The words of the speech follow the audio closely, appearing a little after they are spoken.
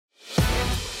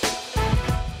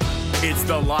It's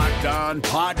the Locked On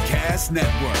Podcast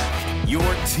Network, your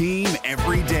team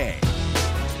every day.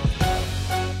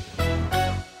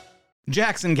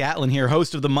 Jackson Gatlin here,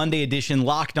 host of the Monday edition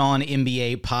Locked On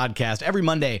NBA podcast. Every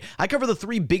Monday, I cover the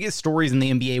three biggest stories in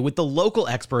the NBA with the local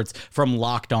experts from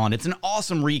Locked On. It's an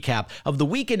awesome recap of the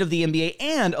weekend of the NBA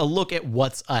and a look at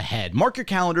what's ahead. Mark your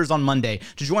calendars on Monday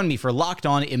to join me for Locked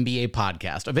On NBA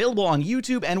podcast, available on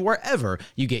YouTube and wherever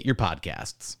you get your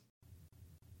podcasts.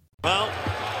 Well,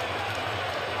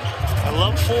 I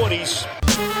love 40s.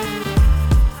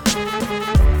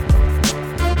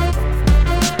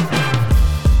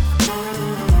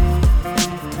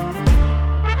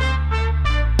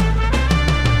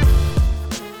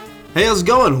 Hey, how's it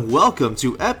going? Welcome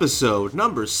to episode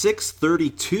number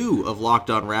 632 of Locked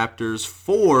On Raptors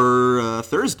for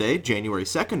Thursday, January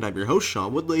 2nd. I'm your host,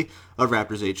 Sean Woodley of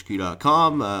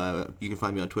RaptorsHQ.com. You can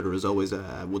find me on Twitter as always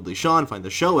at WoodleySean. Find the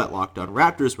show at Locked On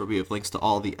Raptors, where we have links to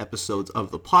all the episodes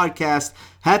of the podcast.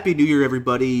 Happy New Year,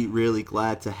 everybody. Really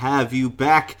glad to have you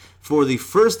back for the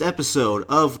first episode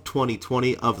of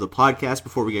 2020 of the podcast.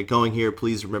 Before we get going here,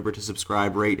 please remember to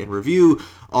subscribe, rate, and review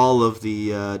all of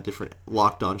the different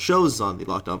Locked On shows on the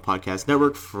Locked On Podcast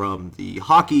Network, from the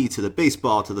hockey to the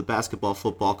baseball to the basketball,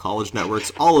 football, college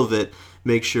networks, all of it.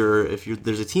 Make sure if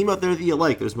there's a team out there that you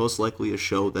like, there's most likely a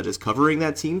show that is covering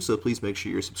that team, so please make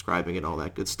sure you're subscribing and all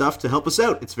that good stuff to help us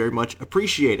out. It's very much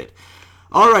appreciated.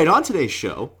 All right, on today's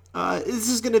show, this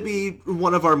is going to be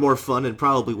one of our more fun and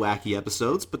probably wacky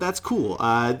episodes, but that's cool.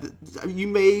 You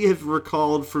may have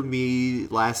recalled from me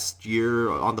last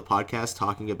year on the podcast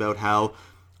talking about how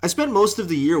I spent most of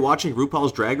the year watching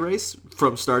RuPaul's Drag Race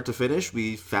from start to finish.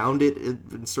 We found it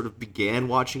and sort of began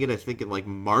watching it, I think, in like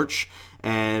March,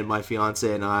 and my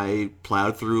fiance and I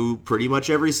plowed through pretty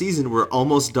much every season. We're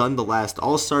almost done the last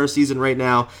All-Star season right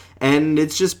now, and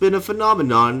it's just been a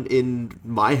phenomenon in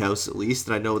my house, at least,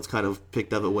 and I know it's kind of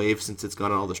picked up a wave since it's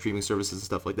gone on all the streaming services and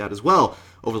stuff like that as well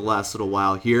over the last little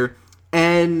while here.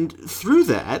 And through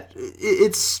that,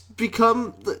 it's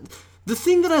become... The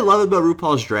thing that I love about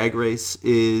RuPaul's Drag Race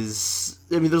is,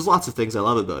 I mean, there's lots of things I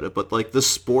love about it, but like the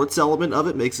sports element of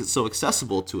it makes it so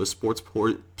accessible to a sports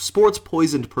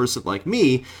poisoned person like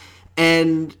me,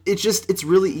 and it's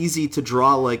really easy to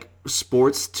draw like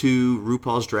sports to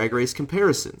RuPaul's Drag Race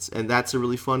comparisons, and that's a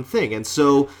really fun thing. And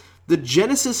so the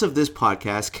genesis of this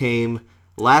podcast came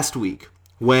last week,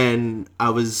 when I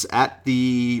was at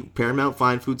the Paramount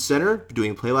Fine Food Center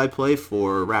doing play-by-play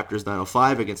for Raptors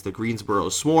 905 against the Greensboro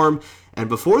Swarm. And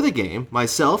before the game,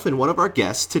 myself and one of our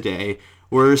guests today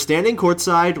were standing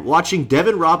courtside watching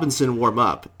Devin Robinson warm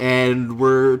up, and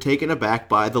were taken aback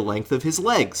by the length of his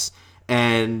legs.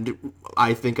 And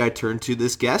I think I turned to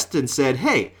this guest and said,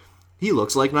 "Hey, he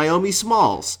looks like Naomi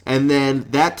Smalls." And then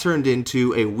that turned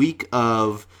into a week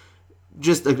of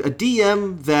just a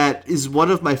DM that is one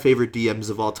of my favorite DMs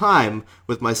of all time,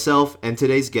 with myself and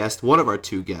today's guest, one of our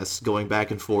two guests, going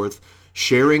back and forth,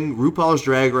 sharing RuPaul's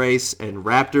Drag Race and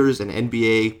Raptors and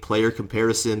NBA player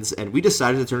comparisons, and we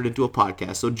decided to turn it into a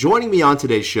podcast. So joining me on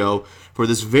today's show for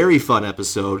this very fun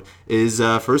episode is,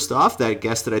 first off, that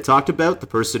guest that I talked about, the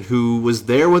person who was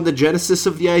there when the genesis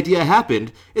of the idea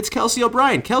happened. It's Kelsea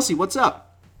O'Brien. Kelsea, what's up?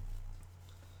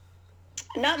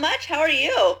 Not much. How are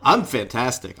you? I'm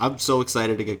fantastic. I'm so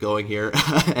excited to get going here,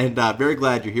 and very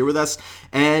glad you're here with us.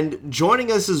 And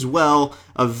joining us as well,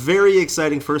 a very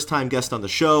exciting first-time guest on the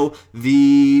show,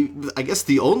 I guess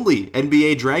the only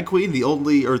NBA drag queen,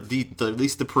 at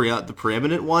least the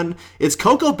preeminent one. It's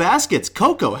Coco Baskets.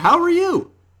 Coco, how are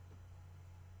you?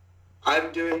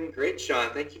 I'm doing great, Sean.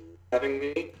 Thank you for having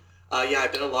me.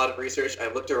 I've done a lot of research.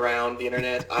 I've looked around the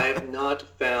internet. I have not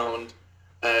found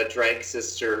a drag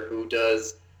sister who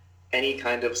does any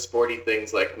kind of sporty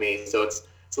things like me, so it's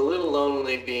a little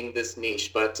lonely being this niche,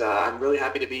 but I'm really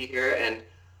happy to be here, and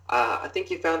I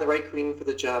think you found the right queen for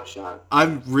the job, Sean.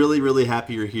 I'm really, really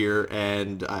happy you're here,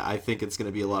 and I think it's going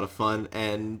to be a lot of fun.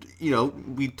 And, you know,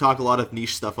 we talk a lot of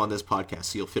niche stuff on this podcast,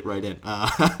 so you'll fit right in.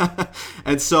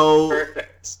 And so Perfect.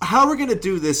 How we're going to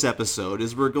do this episode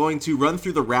is we're going to run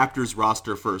through the Raptors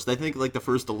roster first. I think like the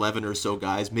first 11 or so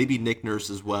guys, maybe Nick Nurse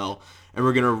as well. And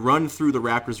we're going to run through the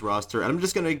Raptors roster. And I'm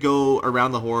just going to go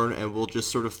around the horn, and we'll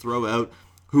just sort of throw out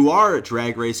who our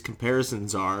Drag Race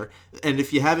comparisons are. And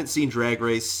if you haven't seen Drag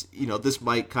Race, you know, this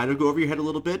might kind of go over your head a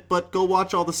little bit, but go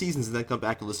watch all the seasons and then come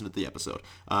back and listen to the episode.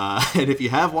 And if you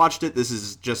have watched it, this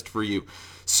is just for you.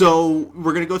 So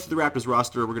we're going to go through the Raptors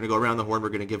roster. We're going to go around the horn. We're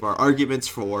going to give our arguments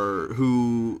for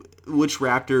which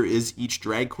Raptor is each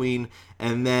drag queen.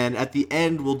 And then at the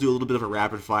end, we'll do a little bit of a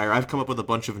rapid fire. I've come up with a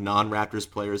bunch of non-Raptors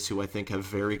players who I think have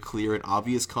very clear and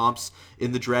obvious comps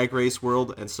in the Drag Race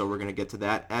world. And so we're going to get to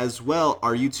that as well.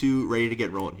 Are you two ready to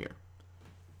get rolling here?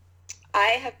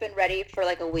 I have been ready for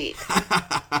like a week.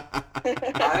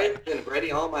 I've been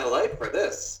ready all my life for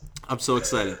this. I'm so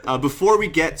excited. Before we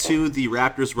get to the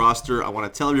Raptors roster, I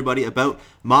want to tell everybody about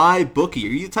MyBookie. Are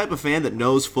you the type of fan that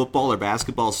knows football or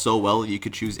basketball so well that you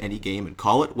could choose any game and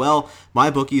call it? Well,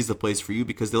 MyBookie is the place for you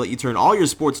because they let you turn all your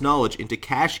sports knowledge into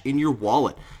cash in your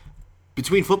wallet.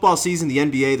 Between football season, the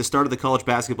NBA, the start of the college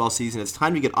basketball season, it's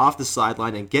time to get off the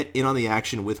sideline and get in on the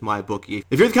action with MyBookie.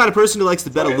 If you're the kind of person who likes to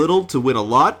bet a little to win a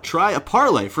lot, try a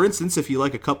parlay. For instance, if you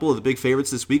like a couple of the big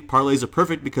favorites this week, parlays are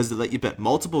perfect because they let you bet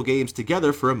multiple games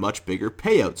together for a much bigger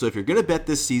payout. So if you're going to bet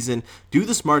this season, do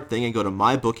the smart thing and go to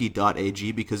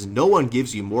mybookie.ag because no one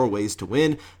gives you more ways to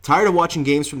win. Tired of watching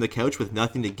games from the couch with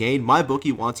nothing to gain?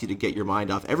 MyBookie wants you to get your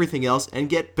mind off everything else and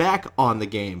get back on the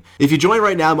game. If you join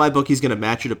right now, MyBookie's going to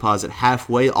match your deposit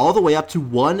halfway, all the way up to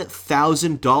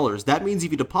 $1,000. That means if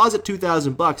you deposit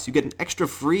 $2,000, you get an extra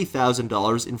free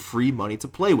 $1,000 in free money to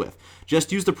play with.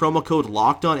 Just use the promo code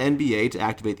LOCKEDONNBA to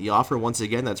activate the offer. Once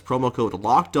again, that's promo code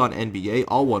LOCKEDONNBA,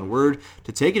 all one word,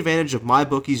 to take advantage of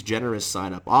MyBookie's generous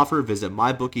sign-up offer. Visit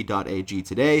mybookie.ag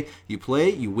today. You play,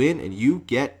 you win, and you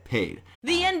get paid.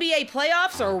 The NBA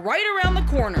playoffs are right around the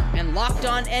corner, and Locked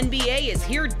On NBA is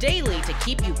here daily to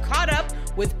keep you caught up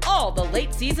with all the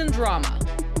late season drama.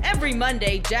 Every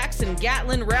Monday, Jackson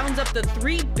Gatlin rounds up the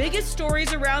 3 biggest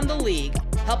stories around the league,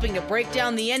 helping to break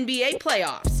down the NBA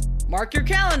playoffs. Mark your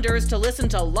calendars to listen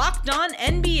to Locked On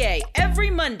NBA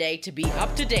every Monday to be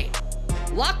up to date.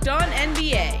 Locked On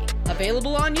NBA,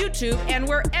 available on YouTube and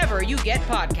wherever you get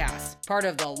podcasts. Part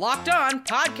of the Locked On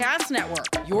Podcast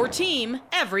Network, your team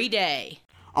every day.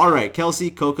 All right,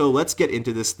 Kelsey, Coco, let's get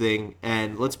into this thing,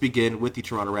 and let's begin with the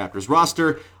Toronto Raptors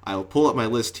roster. I will pull up my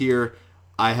list here.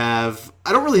 I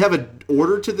don't really have an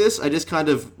order to this. I just kind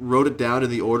of wrote it down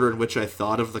in the order in which I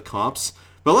thought of the comps.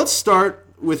 But let's start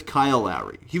with Kyle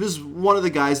Lowry. He was one of the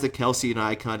guys that Kelsey and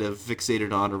I kind of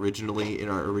fixated on originally in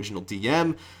our original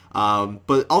DM.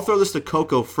 But I'll throw this to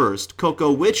Coco first.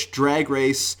 Coco, which Drag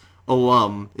Race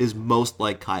alum is most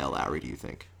like Kyle Lowry, do you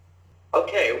think?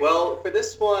 Okay, well, for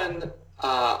this one,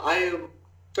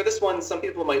 some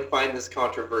people might find this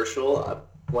controversial.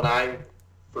 When I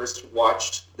first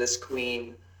watched this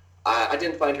queen, I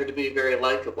didn't find her to be very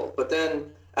likable. But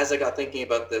then, as I got thinking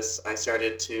about this, I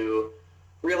started to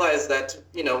realize that,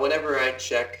 whenever I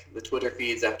check the Twitter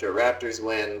feeds after a Raptors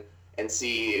win and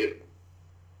see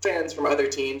fans from other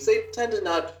teams, they tend to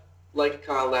not like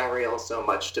Kyle Lowry all so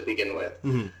much to begin with.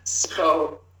 Mm-hmm.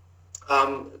 So,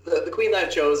 the queen that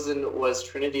I've chosen was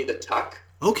Trinity the Tuck.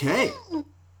 Okay.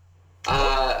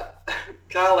 Kyle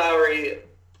Lowry,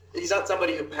 he's not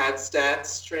somebody who pads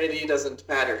stats. Trinity doesn't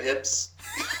pad her hips.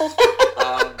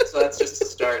 So that's just a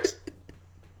start.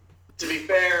 To be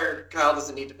fair, Kyle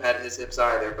doesn't need to pad his hips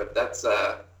either, but that's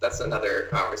another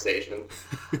conversation.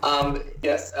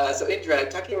 Yes, so in drag,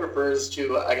 tucking refers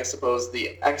to, I suppose,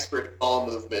 the expert ball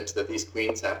movement that these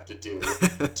queens have to do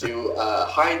to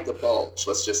hide the bulge,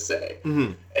 let's just say.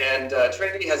 Mm-hmm. And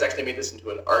Trinity has actually made this into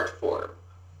an art form.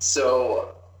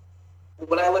 So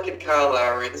when I look at Kyle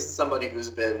Lowry, this is somebody who's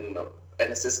been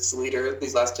an assists leader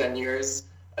these last 10 years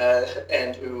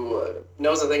and who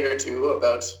knows a thing or two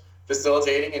about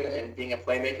facilitating and being a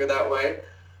playmaker that way.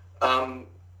 I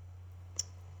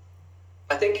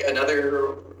think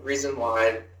another reason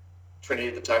why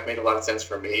Trinity the Tuck made a lot of sense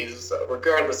for me is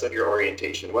regardless of your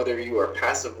orientation, whether you are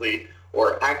passively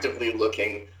or actively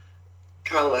looking,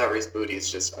 Kyle Lowry's booty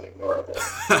is just unignorable.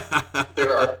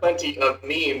 There are plenty of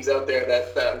memes out there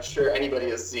that I'm sure anybody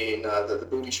has seen. The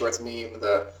booty shorts meme,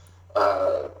 that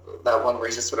one where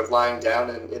he's just sort of lying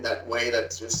down in that way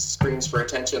that just screams for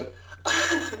attention.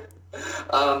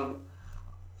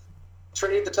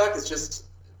 Trinity the Tuck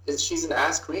she's an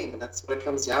ass queen, and that's what it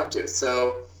comes down to.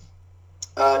 So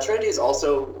Trinity is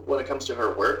also, when it comes to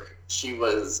her work, she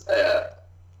was a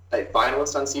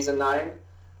finalist on season 9.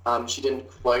 She didn't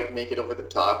quite make it over the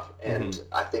top, and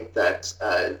I think that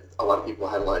a lot of people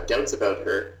had a lot of doubts about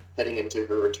her heading into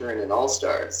her return in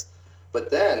All-Stars.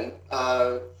 But then,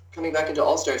 coming back into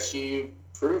All-Stars, she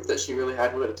proved that she really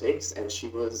had what it takes, and she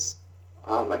was,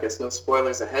 I guess no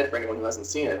spoilers ahead for anyone who hasn't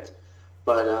seen it,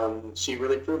 but she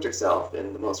really proved herself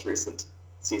in the most recent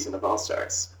season of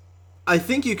All-Stars. I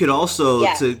think you could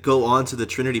also, to go on to the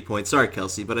Trinity point, sorry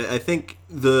Kelsey, but I think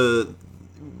the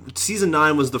season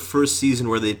 9 was the first season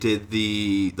where they did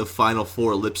the Final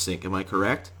Four lip sync. Am I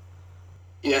correct?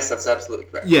 Yes, that's absolutely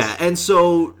correct. Yeah, and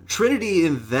so Trinity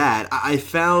in that, I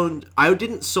found, I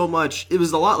didn't so much, it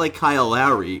was a lot like Kyle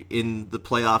Lowry in the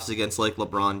playoffs against like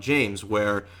LeBron James,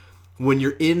 where when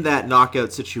you're in that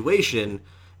knockout situation,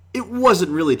 it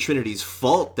wasn't really Trinity's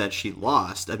fault that she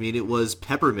lost. I mean, it was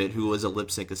Peppermint, who was a lip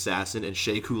sync assassin, and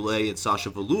Shea Coulee and Sasha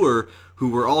Velour, who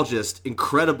were all just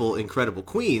incredible, incredible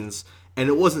queens. And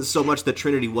it wasn't so much that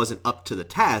Trinity wasn't up to the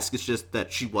task, it's just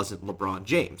that she wasn't LeBron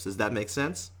James. Does that make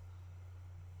sense?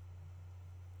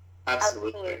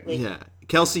 Absolutely. Yeah.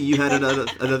 Kelsey, you had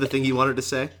another thing you wanted to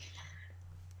say?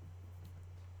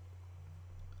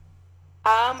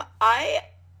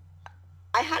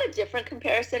 I had a different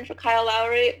comparison for Kyle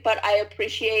Lowry, but I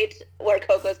appreciate where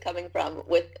Coco's coming from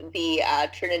with the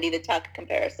Trinity the Tuck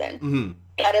comparison. Mm-hmm.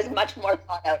 That is much more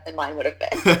thought out than mine would have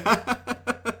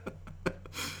been.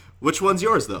 Which one's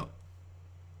yours, though?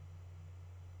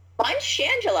 Mine's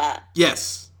Shangela.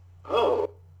 Yes.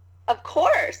 Oh. Of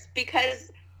course,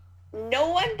 because no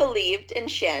one believed in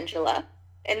Shangela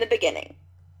in the beginning.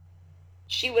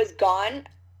 She was gone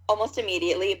almost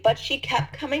immediately, but she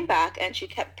kept coming back and she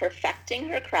kept perfecting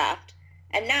her craft.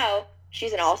 And now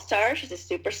she's an all-star, she's a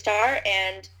superstar,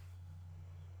 and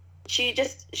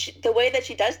the way that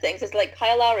she does things is like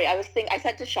Kyle Lowry. I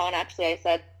said to Sean, actually, I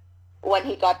said, when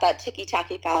he got that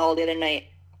ticky-tacky foul the other night,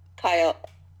 Kyle,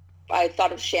 I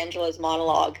thought of Shangela's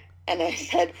monologue, and I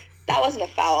said, that wasn't a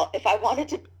foul. If I wanted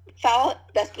to foul,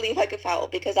 best believe I could foul,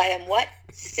 because I am what?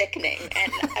 Sickening.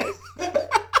 And I was...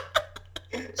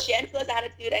 Shangela's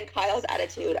attitude and Kyle's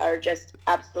attitude are just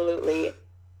absolutely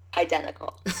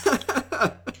identical.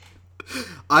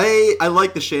 I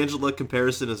like the Shangela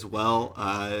comparison as well.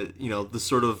 The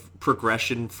sort of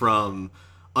progression from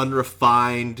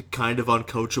unrefined, kind of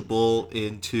uncoachable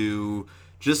into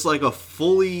just like a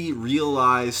fully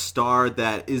realized star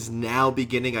that is now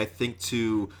beginning, I think,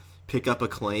 to pick up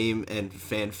acclaim and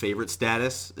fan favorite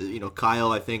status.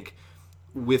 Kyle, I think,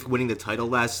 with winning the title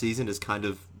last season, has kind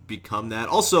of become that.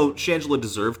 Also, Shangela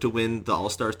deserved to win the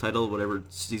All-Stars title, whatever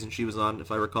season she was on,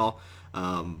 if I recall.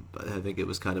 But I think it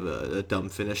was kind of a dumb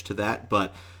finish to that.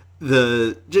 But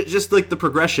just like the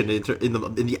progression in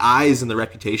the eyes and the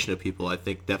reputation of people, I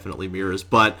think definitely mirrors.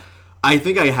 But I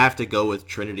think I have to go with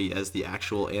Trinity as the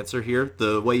actual answer here.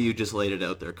 The way you just laid it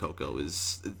out there, Coco,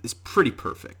 is pretty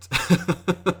perfect.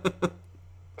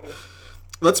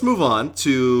 Let's move on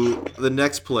to the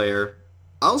next player.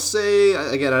 I'll say,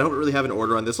 again, I don't really have an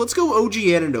order on this. Let's go OG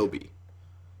Anunoby.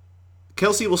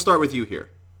 Kelsey, we'll start with you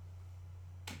here.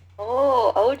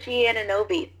 Oh, OG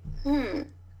Anunoby.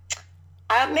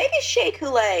 Maybe Shea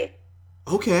Coulee.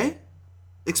 Okay.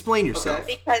 Explain yourself.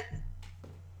 Okay. Because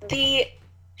the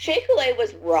Shea Coulee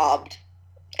was robbed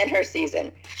in her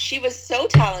season. She was so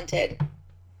talented,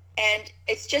 and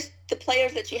it's just the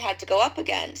players that she had to go up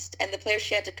against and the players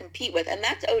she had to compete with, and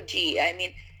that's OG. I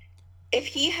mean, if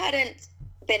he hadn't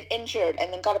been injured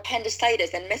and then got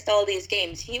appendicitis and missed all these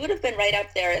games, he would have been right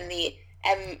up there in the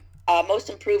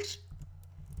most improved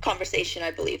conversation,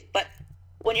 I believe. But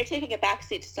when you're taking a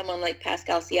backseat to someone like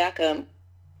Pascal Siakam,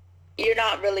 you're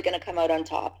not really going to come out on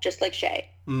top, just like Shea.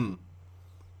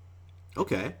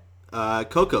 Okay.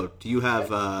 Coco, do you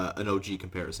have an OG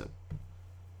comparison?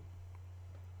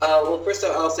 Well, first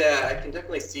I'll say I can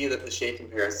definitely see that the Shea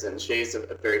comparison. Shea's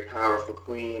a very powerful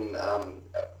queen.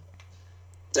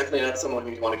 Definitely not someone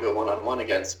who you want to go one-on-one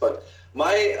against. But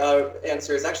my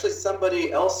answer is actually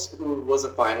somebody else who was a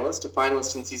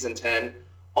finalist in Season 10,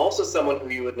 also someone who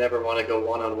you would never want to go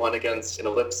one-on-one against in a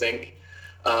lip sync.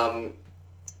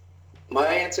 My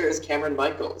answer is Cameron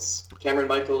Michaels. Cameron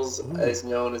Michaels is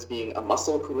known as being a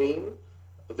muscle queen,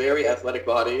 a very athletic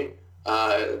body,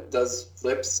 does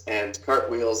flips and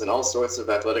cartwheels and all sorts of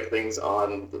athletic things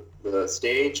on the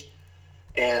stage.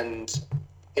 And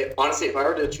honestly, if I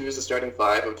were to choose a starting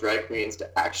five of drag queens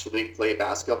to actually play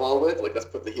basketball with, like let's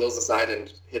put the heels aside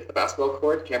and hit the basketball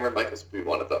court, Cameron Michaels would be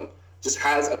one of them. Just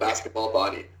has a basketball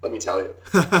body, let me tell you.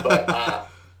 But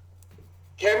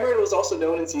Cameron was also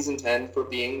known in Season 10 for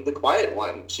being the quiet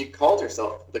one. She called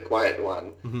herself the quiet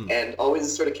one, and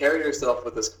always sort of carried herself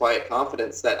with this quiet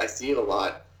confidence that I see a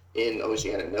lot in OG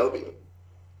Anunoby.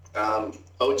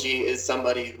 OG is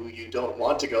somebody who you don't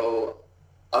want to go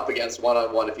up against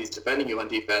one-on-one if he's defending you on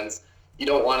defense. You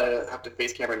don't want to have to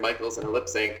face Cameron Michaels in a lip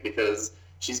sync because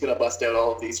she's going to bust out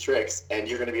all of these tricks and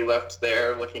you're going to be left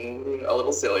there looking a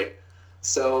little silly.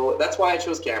 So that's why I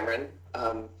chose Cameron.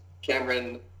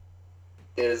 Cameron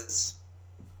is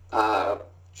I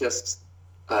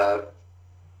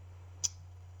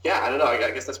don't know.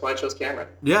 I guess that's why I chose Cameron.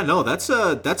 Yeah, no, that's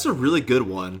a really good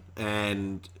one.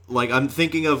 And like I'm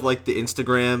thinking of like the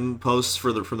Instagram posts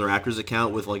from the Raptors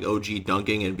account with like OG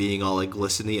dunking and being all like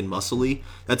glistening and muscly.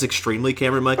 That's extremely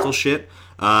Cameron Michaels shit.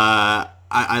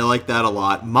 I like that a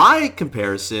lot. My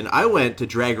comparison, I went to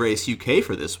Drag Race UK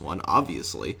for this one,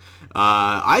 obviously.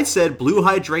 I said Blue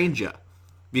Hydrangea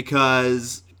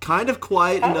because kind of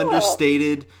quiet and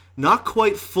understated, not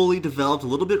quite fully developed, a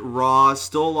little bit raw,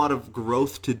 still a lot of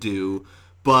growth to do,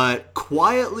 but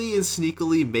quietly and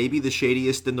sneakily maybe the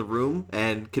shadiest in the room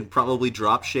and can probably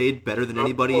drop shade better than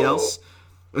anybody else.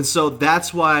 And so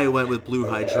that's why I went with Blue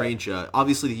Hydrangea.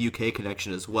 Obviously the UK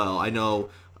connection as well. I know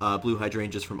Blue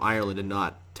Hydrangea is from Ireland and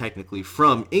not technically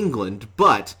from England,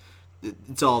 but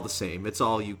it's all the same. It's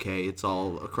all UK. It's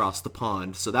all across the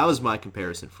pond. So that was my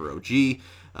comparison for OG.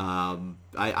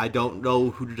 I don't know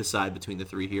who to decide between the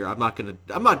three here. I'm not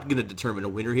gonna determine a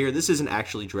winner here. This isn't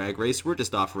actually Drag Race. We're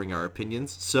just offering our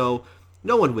opinions. So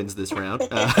no one wins this round.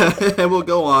 And we'll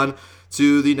go on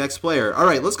to the next player. All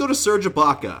right, let's go to Serge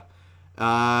Ibaka.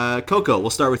 Coco, we'll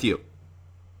start with you.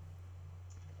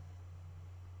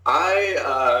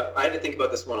 I had to think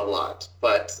about this one a lot,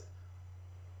 but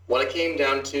what it came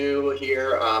down to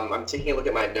here, I'm taking a look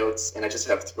at my notes, and I just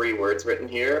have 3 words written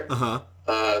here.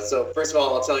 So first of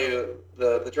all, I'll tell you,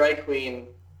 the drag queen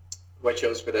who I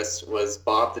chose for this was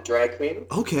Bob the Drag Queen.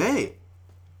 Okay.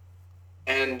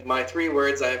 And my 3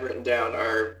 words I have written down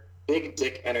are big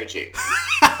dick energy.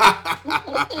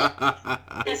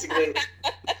 Basically,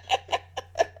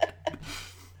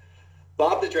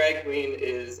 Bob the Drag Queen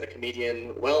is a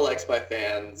comedian, well-liked by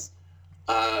fans,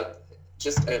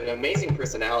 just an amazing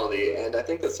personality, and I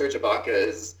think that Serge Ibaka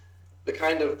is the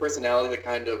kind of personality that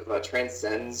kind of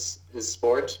transcends his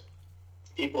sport.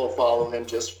 People follow him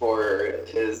just for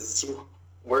his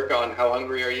work on How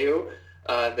Hungry Are You?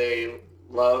 They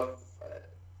love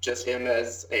just him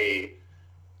as a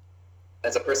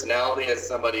personality, as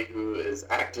somebody who is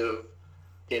active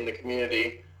in the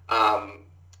community. Bob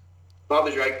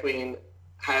the Drag Queen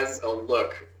has a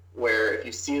look where if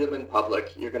you see them in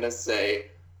public, you're going to say,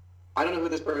 I don't know who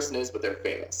this person is, but they're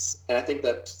famous. And I think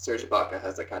that Serge Ibaka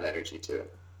has that kind of energy too.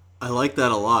 I like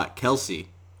that a lot. Kelsey,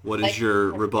 what is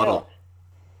your rebuttal?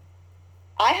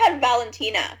 I had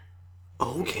Valentina.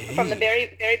 Okay. From the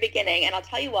very, very beginning, and I'll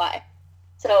tell you why.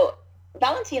 So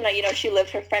Valentina, she lived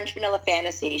her French vanilla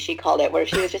fantasy, she called it, where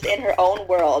she was just in her own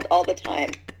world all the time.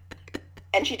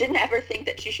 And she didn't ever think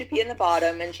that she should be in the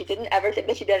bottom, and she didn't ever think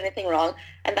that she did anything wrong.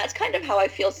 And that's kind of how I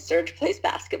feel Serge plays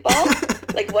basketball.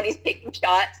 Like when he's taking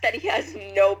shots that he has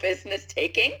no business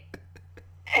taking.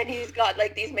 And he's got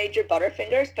like these major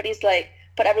butterfingers,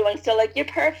 but everyone's still like, you're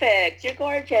perfect, you're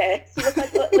gorgeous, you look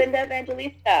like Linda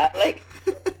Evangelista. Like,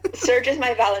 Serge is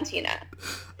my Valentina.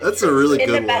 That's a really good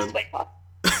one. In the best way possible.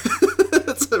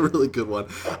 That's a really good one.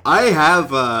 I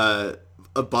have a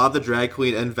Bob the Drag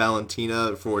Queen and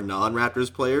Valentina for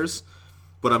non-Raptors players,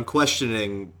 but I'm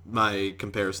questioning my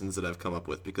comparisons that I've come up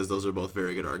with because those are both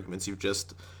very good arguments you've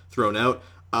just thrown out.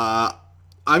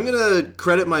 I'm going to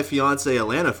credit my fiancée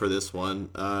Alana for this one.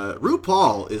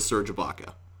 RuPaul is Serge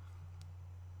Ibaka.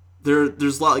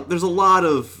 There's a lot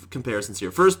of comparisons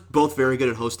here. First, both very good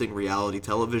at hosting reality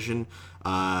television.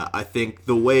 I think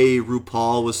the way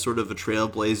RuPaul was sort of a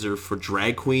trailblazer for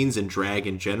drag queens and drag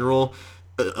in general,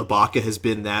 Ibaka has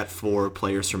been that for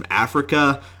players from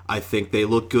Africa. I think they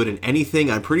look good in anything.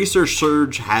 I'm pretty sure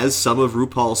Serge has some of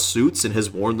RuPaul's suits and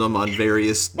has worn them on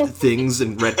various things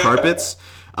and red carpets.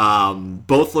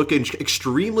 Both looking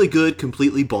extremely good,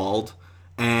 completely bald.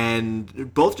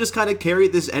 And both just kind of carry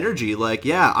this energy like,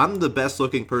 yeah, I'm the best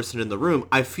looking person in the room.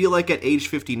 I feel like at age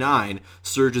 59,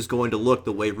 Serge is going to look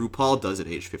the way RuPaul does at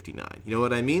age 59. You know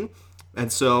what I mean?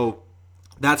 And so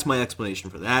that's my explanation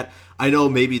for that. I know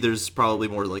maybe there's probably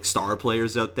more like star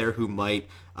players out there who might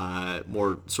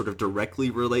more sort of directly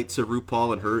relate to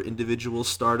RuPaul and her individual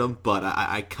stardom, but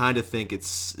I kind of think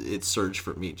it's Serge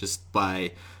for me just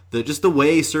by the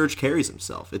way Serge carries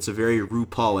himself. It's a very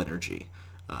RuPaul energy.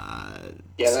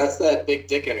 Yeah, that's that big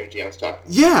dick energy I was talking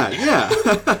about. Yeah. You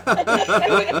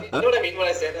know what I mean when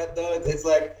I say that, though? It's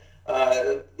like,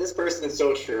 this person is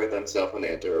so sure of themselves when they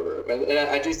enter a room. And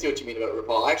I do see what you mean about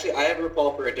RuPaul. Actually, I have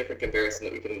RuPaul for a different comparison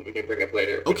that we can bring up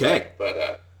later. Okay.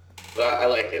 But I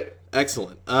like it.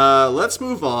 Excellent. Let's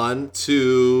move on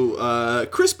to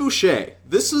Chris Boucher.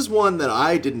 This is one that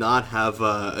I did not have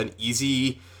an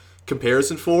easy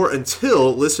comparison for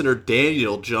until listener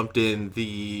Daniel jumped in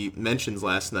the mentions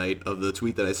last night of the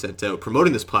tweet that I sent out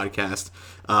promoting this podcast,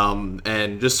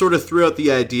 and just sort of threw out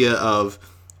the idea of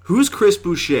who's Chris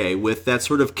Boucher with that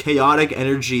sort of chaotic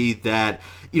energy that,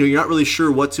 you're not really sure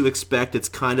what to expect. It's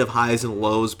kind of highs and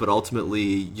lows, but ultimately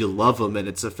you love him and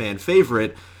it's a fan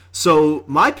favorite. So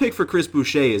my pick for Chris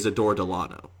Boucher is Adore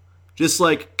Delano. Just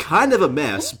like kind of a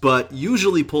mess, but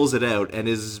usually pulls it out and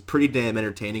is pretty damn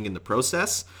entertaining in the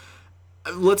process.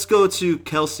 Let's go to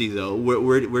Kelsey, though.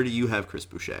 Where do you have Chris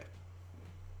Boucher?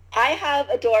 I have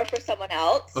Adore for someone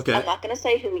else. Okay. I'm not going to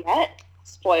say who yet.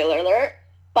 Spoiler alert.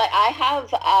 But I have,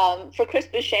 for Chris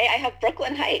Boucher, I have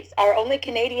Brooklyn Heights, our only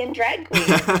Canadian drag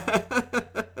queen.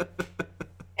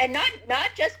 And not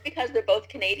just because they're both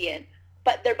Canadian,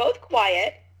 but they're both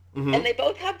quiet, and they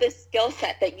both have this skill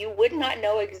set that you would not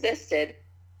know existed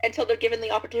until they're given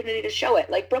the opportunity to show it.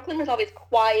 Like, Brooklyn was always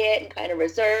quiet and kind of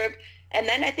reserved, and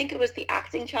then I think it was the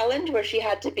acting challenge where she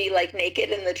had to be, like, naked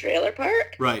in the trailer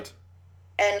park. Right.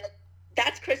 And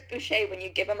that's Chris Boucher when you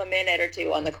give him a minute or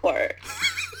two on the court.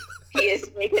 He is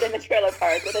naked in the trailer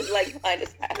park with his legs behind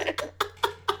his head.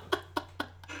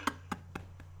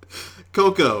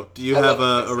 Coco, do you have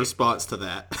a response to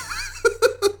that?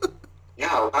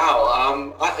 Yeah, wow.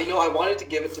 I wanted to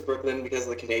give it to Brooklyn because of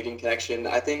the Canadian connection.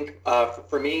 I think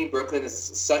for me, Brooklyn is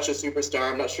such a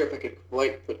superstar. I'm not sure if I could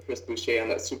quite put Chris Boucher on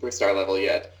that superstar level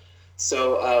yet.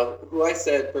 So who I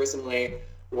said personally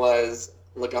was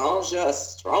Lagrange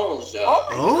Estrange.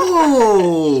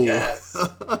 Oh! Yes.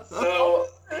 So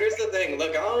here's the thing.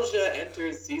 Lagrange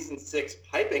enters season 6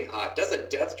 piping hot, does a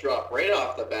death drop right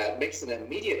off the bat, makes an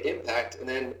immediate impact, and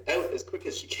then out as quick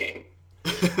as she came.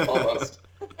 Almost.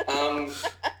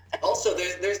 Also,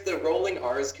 there's the rolling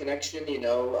R's connection,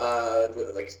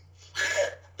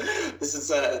 this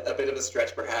is a bit of a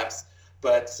stretch perhaps,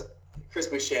 but Chris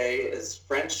Boucher is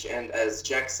French, and as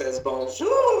Jack says,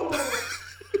 bonjour.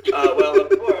 Well, of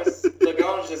course,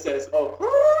 Lagrange says, oh,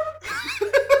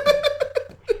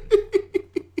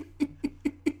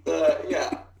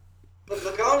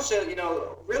 Lagrange,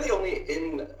 really only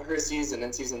in her season,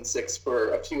 in season 6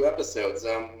 for a few episodes,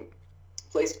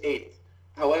 placed 8th.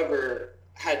 However,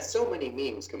 had so many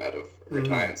memes come out of her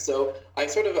time. So I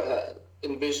sort of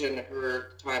envision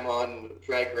her time on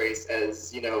Drag Race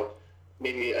as,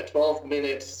 maybe a 12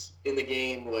 minutes in the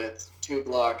game with 2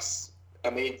 blocks,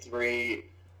 a made 3,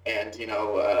 and,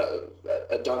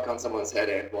 a dunk on someone's head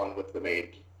and one with the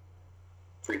made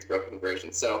free throw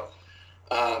conversion. So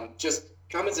just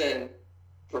comes in,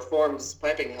 performs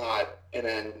piping hot, and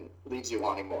then leaves you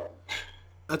wanting more.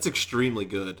 That's extremely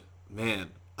good.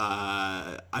 Man,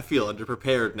 I feel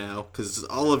underprepared now because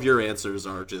all of your answers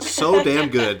are just so damn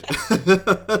good.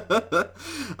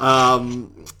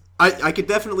 I could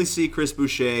definitely see Chris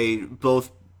Boucher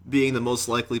both being the most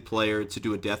likely player to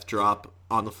do a death drop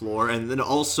on the floor, and then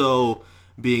also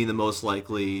being the most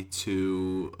likely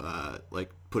to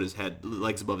put his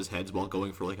legs above his head while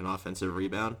going for an offensive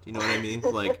rebound. You know what I mean?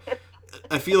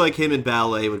 I feel like him in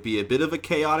ballet would be a bit of a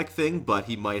chaotic thing, but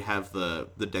he might have the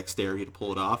dexterity to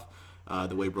pull it off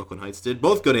the way Brooklyn Heights did.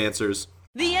 Both good answers.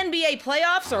 The NBA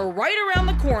playoffs are right around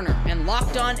the corner, and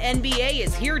Locked On NBA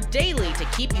is here daily to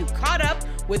keep you caught up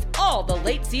with all the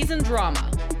late season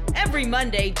drama. Every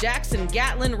Monday, Jackson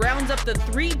Gatlin rounds up the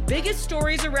 3 biggest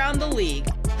stories around the league,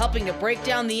 helping to break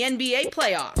down the NBA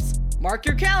playoffs. Mark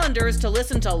your calendars to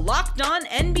listen to Locked On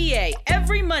NBA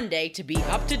every Monday to be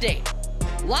up to date.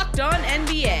 Locked On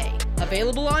NBA,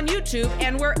 available on YouTube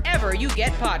and wherever you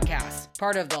get podcasts.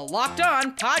 Part of the Locked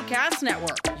On Podcast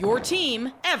Network, your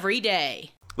team every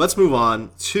day. Let's move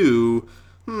on to,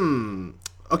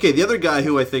 okay, the other guy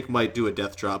who I think might do a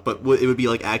death drop, but it would be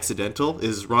accidental,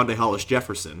 is Rondé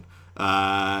Hollis-Jefferson.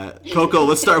 Coco,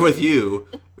 let's start with you.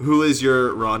 Who is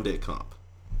your Rondé comp?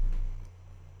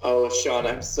 Oh, Sean,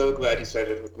 I'm so glad you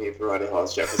started with me for Rondé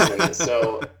Hollis-Jefferson.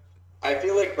 So I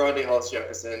feel like Rondé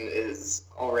Hollis-Jefferson is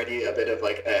already a bit of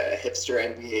a hipster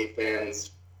NBA fan's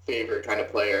favorite kind of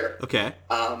player. Okay.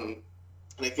 And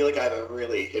I feel like I have a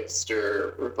really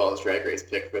hipster RuPaul's Drag Race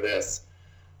pick for this.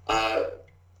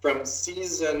 From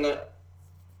season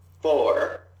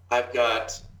 4, I've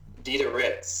got Dita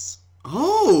Ritz.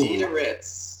 Oh! Dita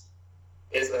Ritz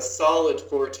is a solid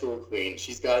 4-tool queen.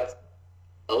 She's got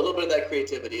a little bit of that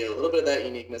creativity, a little bit of that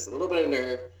uniqueness, a little bit of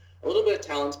nerve, a little bit of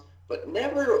talent, but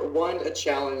never won a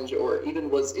challenge or even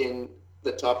was in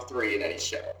the top 3 in any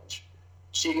challenge.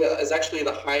 She is actually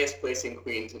the highest placing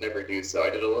queen to never do so. I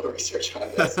did a little research on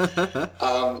this.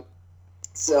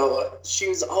 So she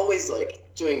was always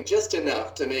doing just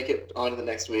enough to make it on to the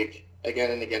next week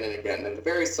again and again and again. And a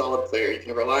very solid player. You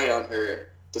can rely on her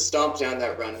to stomp down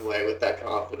that runway with that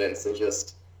confidence and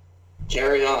just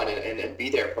carry on and be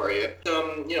there for you.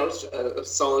 A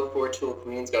solid 4-tool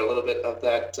queen's got a little bit of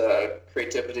that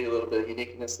creativity, a little bit of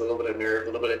uniqueness, a little bit of nerve, a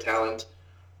little bit of talent.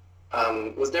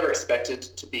 Was never expected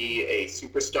to be a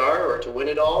superstar or to win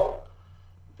it all,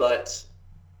 but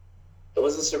it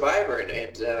was a survivor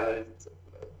and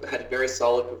had very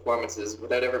solid performances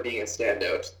without ever being a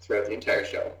standout throughout the entire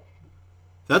show.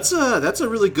 That's a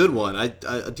really good one.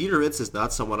 Dita Ritz is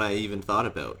not someone I even thought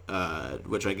about,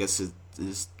 which I guess is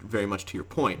very much to your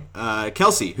point.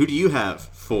 Kelsey, who do you have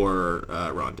for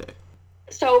Rondé?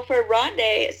 So for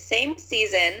Rondé, same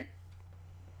season,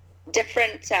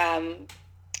 different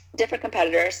different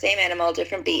competitor, same animal,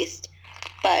 different beast.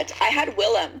 But I had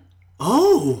Willem.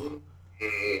 Oh!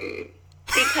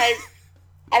 Because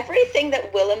everything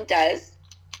that Willem does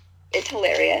is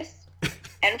hilarious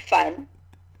and fun.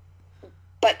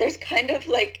 But there's kind of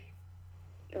like,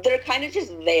 they're kind of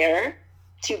just there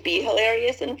to be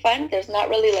hilarious and fun. There's not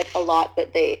really like a lot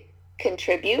that they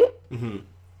contribute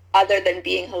other than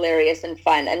being hilarious and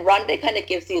fun. And Ronde kind of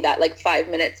gives you that like 5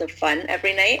 minutes of fun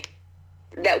every night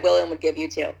that Willem would give you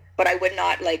too. But I would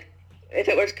not like, if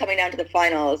it was coming down to the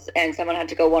finals and someone had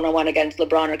to go one-on-one against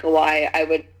LeBron or Kawhi, I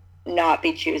would not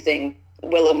be choosing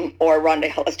Willem or Ronde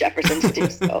Hollis Jefferson to do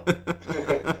so.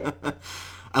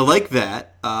 I like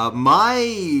that.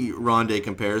 My Ronde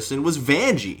comparison was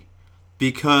Vanjie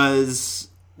because,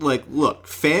 like, look,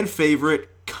 fan favorite,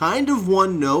 kind of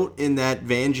one note in that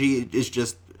Vanjie is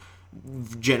just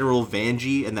general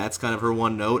Vanjie, and that's kind of her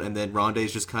one note, and then Ronde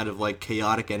is just kind of like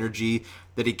chaotic energy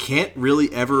that he can't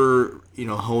really ever,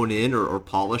 hone in or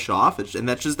polish off, and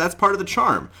that's part of the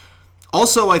charm.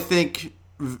 Also, I think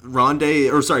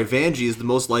Vanjie is the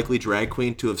most likely drag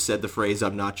queen to have said the phrase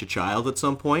 "I'm not your child" at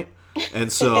some point.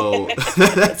 And so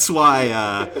that's why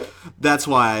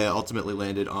I ultimately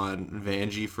landed on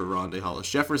Vanjie for Ronde Hollis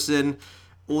Jefferson.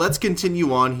 Let's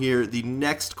continue on here. The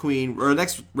next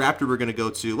next Raptor we're going to go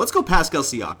to, let's go Pascal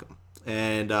Siakam.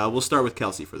 And we'll start with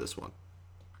Kelsey for this one.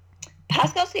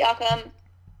 Pascal Siakam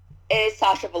is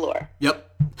Sasha Velour.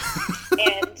 Yep.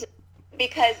 And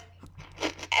because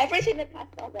everything that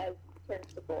Pascal does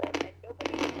turns to gold. And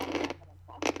nobody's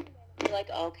like,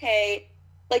 okay,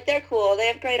 like they're cool, they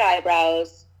have great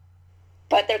eyebrows,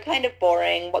 but they're kind of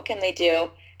boring. What can they do?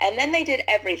 And then they did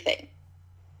everything.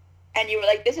 And you were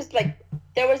like, this is like,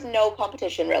 there was no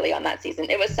competition really on that season.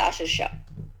 It was Sasha's show.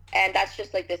 And that's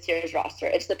just like this year's roster.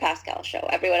 It's the Pascal show.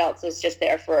 Everyone else is just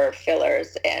there for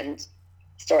fillers and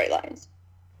storylines.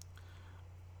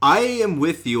 I am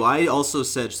with you. I also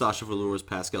said Sasha Velour was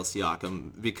Pascal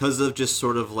Siakam because of just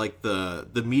sort of like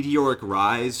the meteoric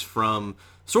rise from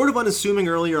sort of unassuming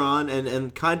earlier on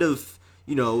and kind of,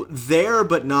 there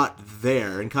but not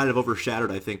there, and kind of overshadowed,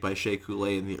 I think, by Shea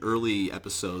Coulee in the early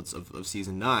episodes of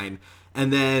Season 9.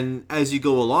 And then as you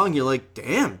go along, you're like,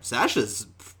 damn, Sasha's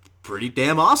pretty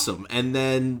damn awesome. And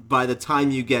then by the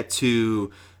time you get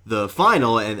to the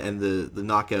final and the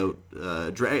knockout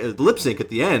the lip sync at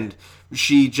the end,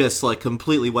 she just like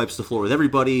completely wipes the floor with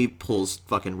everybody, pulls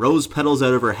fucking rose petals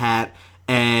out of her hat,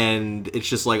 and it's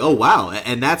just like, oh wow.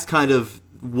 And that's kind of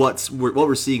what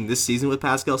we're seeing this season with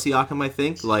Pascal Siakam, I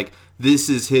think. Like, this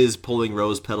is his pulling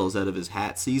rose petals out of his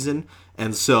hat season.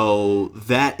 And so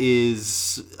that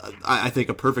is, I think,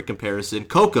 a perfect comparison.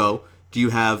 Coco, do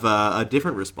you have a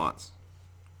different response?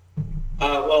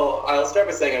 Well, I'll start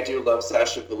by saying I do love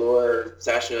Sasha Velour.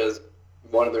 Sasha is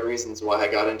one of the reasons why I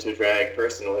got into drag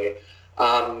personally.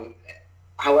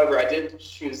 However, I did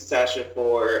choose Sasha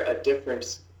for a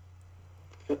different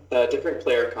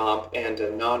player comp and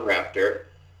a non-Raptor.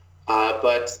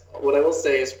 But what I will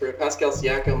say is for Pascal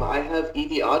Siakam, I have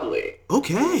Evie Oddly.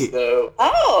 Okay. So,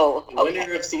 okay.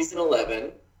 Winner of season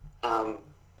 11.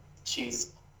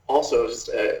 She's also just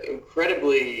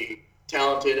incredibly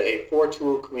talented, a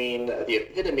four-tool queen, the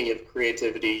epitome of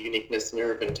creativity, uniqueness,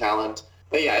 nerve, and talent.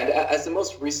 But yeah, and as the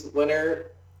most recent winner,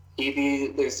 Evie,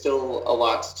 there's still a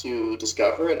lot to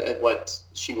discover at what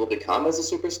she will become as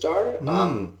a superstar.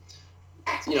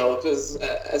 Because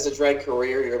as a drag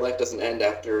career, your life doesn't end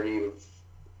after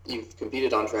you've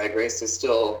competed on Drag Race. There's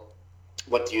still,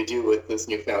 what do you do with this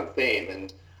newfound fame?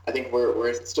 And I think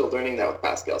we're still learning that with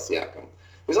Pascal Siakam.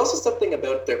 There's also something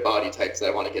about their body types that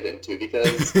I want to get into,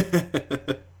 because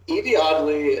Evie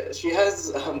Oddly, she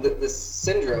has this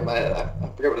syndrome. I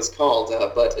forget what it's called,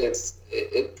 but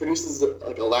it produces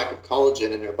like a lack of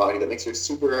collagen in her body that makes her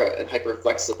super and hyper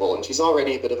flexible. And she's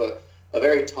already a bit of a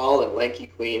very tall and lanky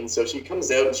queen, so she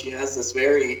comes out and she has this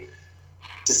very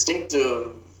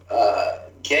distinctive,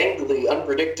 gangly,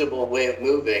 unpredictable way of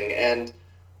moving. And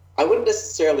I wouldn't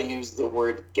necessarily use the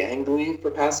word gangly for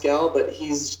Pascal, but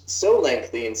he's so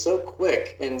lengthy and so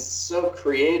quick and so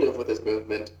creative with his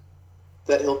movement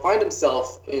that he'll find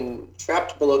himself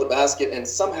trapped below the basket and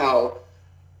somehow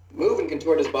move and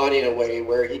contort his body in a way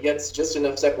where he gets just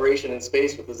enough separation and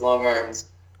space with his long arms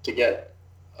to get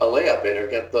a layup in or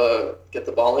get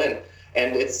the ball in.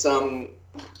 And it's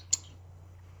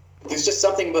there's just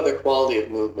something about their quality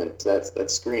of movement that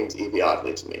screams Evie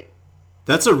Oddly to me.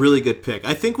 That's a really good pick.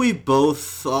 I think we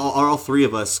both, all three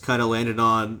of us, kind of landed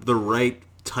on the right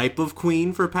type of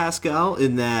queen for Pascal,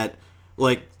 in that,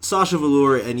 like, Sasha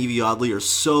Velour and Evie Oddly are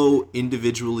so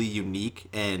individually unique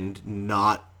and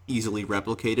not easily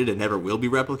replicated and never will be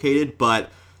replicated, but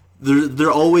there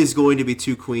are always going to be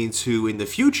two queens who in the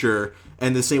future,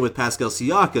 and the same with Pascal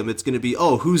Siakam, it's going to be,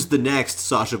 who's the next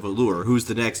Sasha Velour? Who's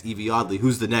the next Evie Oddly?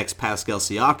 Who's the next Pascal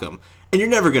Siakam? And you're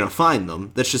never going to find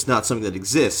them. That's just not something that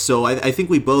exists. So I think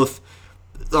we both,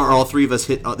 or all three of us,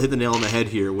 hit the nail on the head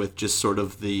here with just sort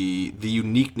of the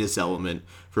uniqueness element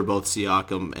for both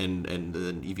Siakam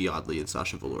and Evie Oddly and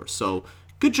Sasha Velour. So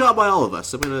good job by all of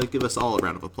us. I'm going to give us all a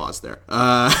round of applause there.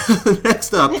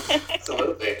 Next up,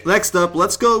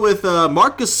 let's go with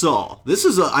Marc Gasol.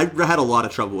 I had a lot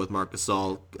of trouble with Marc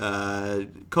Gasol.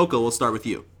 Coco, we'll start with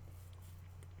you.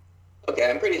 Okay,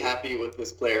 I'm pretty happy with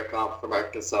this player comp for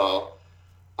Marc Gasol.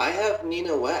 I have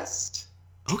Nina West.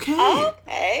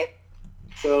 Okay.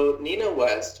 So Nina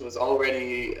West was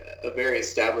already a very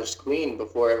established queen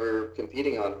before ever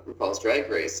competing on RuPaul's Drag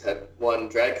Race, had won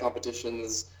drag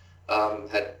competitions,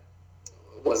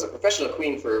 was a professional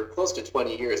queen for close to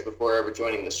 20 years before ever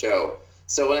joining the show.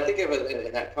 So when I think of it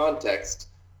in that context,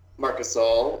 Marc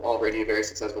Gasol, already a very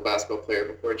successful basketball player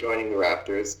before joining the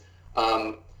Raptors.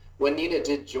 When Nina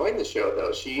did join the show,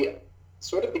 though, she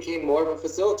sort of became more of a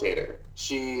facilitator.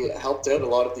 She helped out a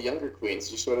lot of the younger queens.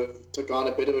 She sort of took on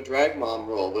a bit of a drag mom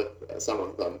role with some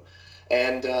of them.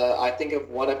 And I think of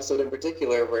one episode in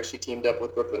particular where she teamed up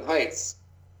with Brooklyn Heights,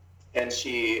 and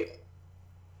she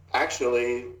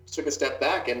actually took a step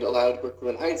back and allowed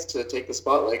Brooklyn Heights to take the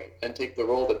spotlight and take the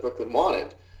role that Brooklyn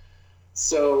wanted.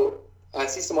 So I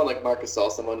see someone like Marc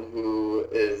Gasol, someone who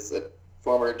is a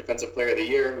former Defensive Player of the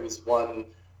Year, who's won,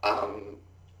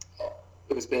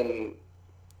 who's been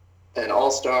an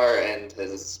all-star and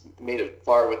has made it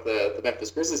far with the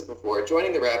Memphis Grizzlies before,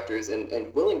 joining the Raptors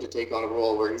and willing to take on a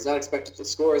role where he's not expected to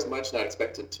score as much, not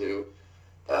expected to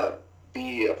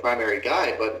be a primary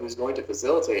guy, but who's going to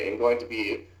facilitate and going to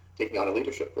be taking on a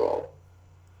leadership role.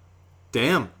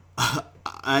 Damn.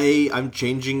 I'm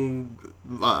changing.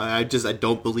 I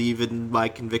don't believe in my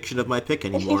conviction of my pick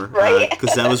anymore. Right?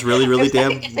 Because that was really, really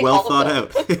damn well thought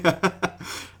out.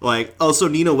 Also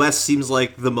Nina West seems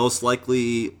like the most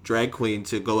likely drag queen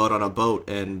to go out on a boat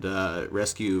and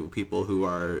rescue people who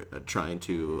are trying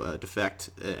to defect,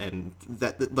 and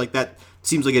that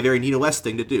seems like a very Nina West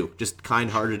thing to do. Just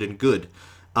kind-hearted and good.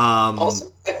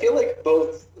 Also, I feel like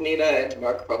both Nina and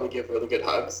Mark probably give really good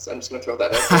hugs. I'm just going to throw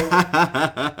that out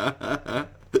there.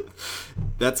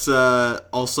 That's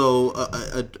also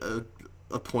a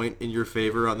point in your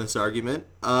favor on this argument.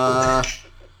 Damn.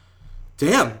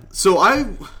 So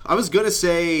I was going to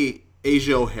say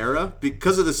Asia O'Hara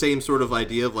because of the same sort of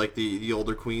idea of like the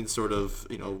older queens sort of,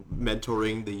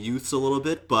 mentoring the youths a little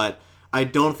bit, but I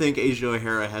don't think Asia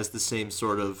O'Hara has the same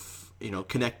sort of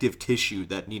connective tissue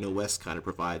that Nina West kind of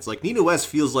provides. Like Nina West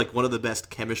feels like one of the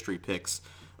best chemistry picks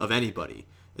of anybody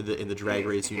in the Drag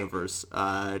Race universe.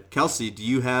 Kelsey, do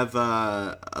you have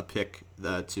a pick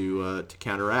to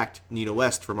counteract Nina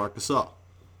West for Marc Gasol?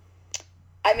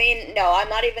 I mean, no, I'm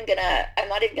not even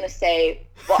gonna say.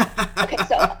 Well, okay,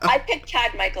 so I picked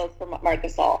Chad Michaels for Marc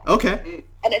Gasol. Okay.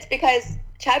 And it's because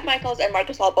Chad Michaels and Marc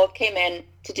Gasol both came in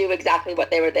to do exactly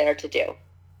what they were there to do,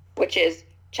 which is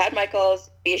Chad Michaels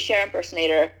be a Cher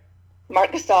impersonator,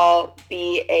 Marc Gasol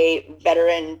be a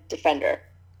veteran defender.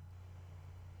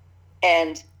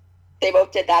 And they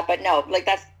both did that, but the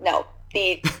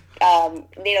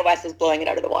Nina West is blowing it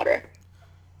out of the water.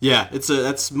 Yeah,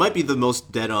 that's might be the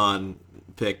most dead-on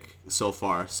pick so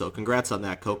far, so congrats on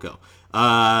that, Coco.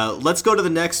 Let's go to the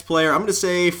next player. I'm going to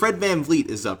say Fred VanVleet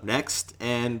is up next,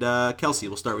 and Kelsey,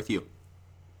 we'll start with you.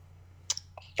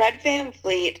 Fred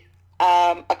VanVleet,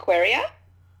 Aquaria.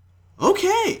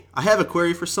 Okay, I have a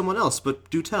query for someone else, but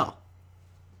do tell.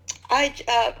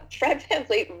 Fred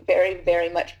VanVleet very, very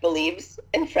much believes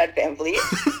in Fred VanVleet.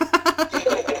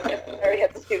 Very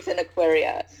obsessed in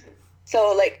Aquaria.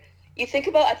 So, I think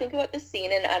about the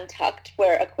scene in Untucked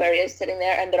where Aquaria is sitting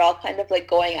there and they're all kind of,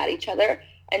 going at each other,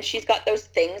 and she's got those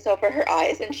things over her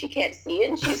eyes and she can't see,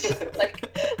 and she's just,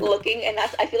 looking, and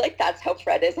I feel like that's how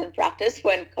Fred is in practice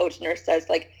when Coach Nurse says,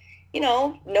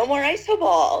 no more iso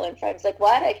ball. And Fred's like,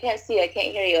 what? I can't see. I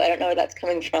can't hear you. I don't know where that's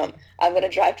coming from. I'm going to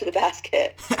drive to the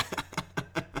basket.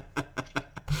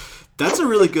 That's a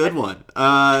really good one.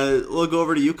 We'll go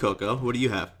over to you, Coco. What do you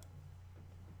have?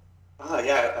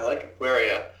 Yeah, I like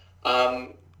Aquaria.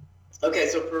 Okay,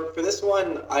 so for this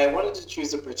one, I wanted to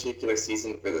choose a particular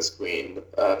season for this queen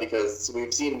because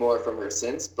we've seen more from her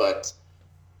since, but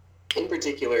in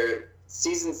particular,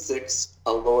 Season 6,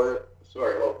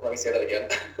 let me say that again.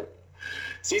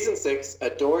 Season 6,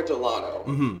 Adore Delano.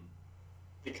 Mm-hmm.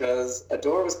 Because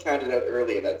Adore was counted out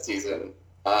early in that season.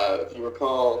 If you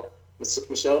recall,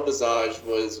 Michelle Visage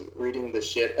was reading the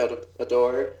shit out of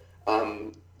Adore.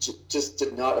 just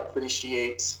did not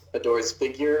appreciate Ador's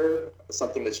figure,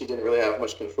 something that she didn't really have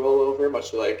much control over,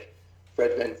 much like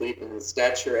Fred VanVleet and his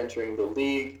stature entering the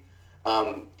league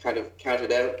kind of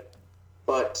counted out.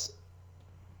 But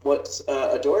what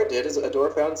Ador did is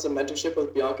Ador found some mentorship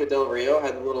with Bianca Del Rio,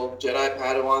 had a little Jedi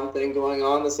Padawan thing going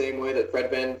on, the same way that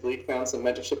Fred VanVleet found some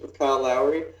mentorship with Kyle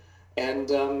Lowry. And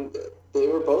they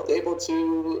were both able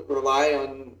to rely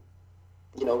on,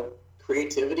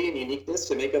 creativity and uniqueness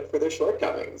to make up for their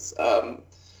shortcomings.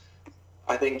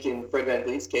 I think in Fred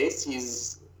VanVleet's case,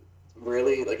 he's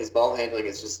really, his ball handling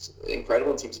is just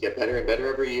incredible and seems to get better and better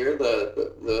every year.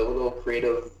 The little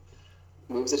creative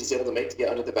moves that he's able to make to get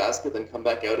under the basket, then come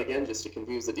back out again just to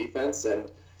confuse the defense.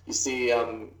 And you see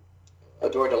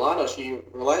Adore Delano, she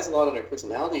relies a lot on her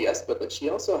personality, yes, but she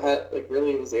also had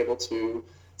really was able to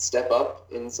step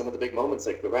up in some of the big moments,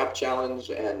 like the rap challenge,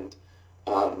 and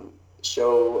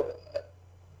show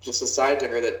just a side to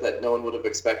her that no one would have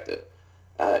expected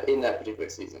in that particular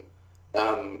season.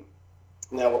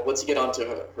 Now, once you get on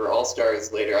to her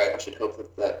All-Stars later, I should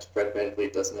hope that Fred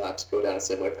VanVleet does not go down a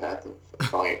similar path of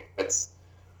calling it quits.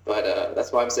 But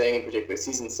that's why I'm saying in particular,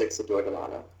 Season 6 of Adore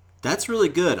Delano. That's really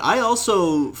good. I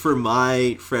also, for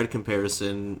my Fred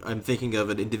comparison, I'm thinking of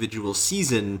an individual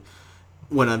season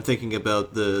when I'm thinking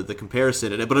about the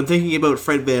comparison. But I'm thinking about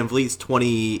Fred VanVleet's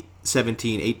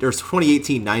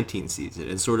 2018-19 season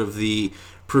and sort of the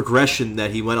progression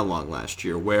that he went along last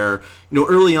year, where,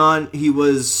 early on he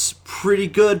was pretty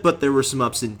good, but there were some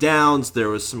ups and downs. There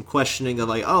was some questioning of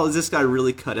is this guy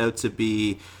really cut out to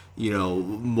be,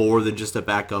 more than just a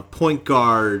backup point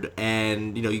guard?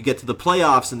 And, you get to the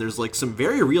playoffs and there's some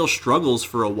very real struggles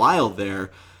for a while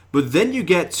there. But then you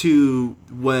get to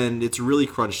when it's really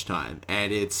crunch time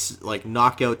and it's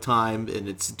knockout time and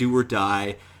it's do or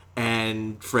die,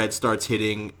 and Fred starts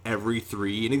hitting every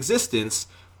three in existence.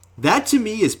 That to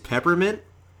me is Peppermint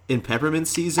in Peppermint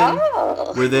season,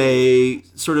 where they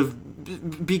sort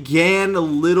of began a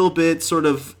little bit sort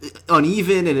of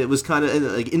uneven, and it was kind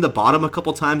of in the bottom a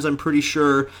couple times, I'm pretty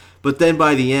sure. But then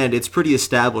by the end, it's pretty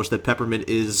established that Peppermint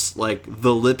is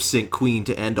the lip sync queen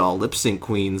to end all lip sync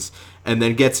queens, and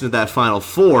then gets into that Final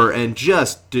Four and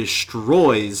just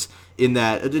destroys in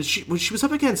that. She was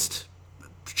up against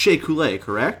Shea Coulee,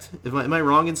 correct? Am I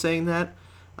wrong in saying that?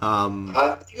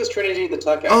 I think it was Trinity the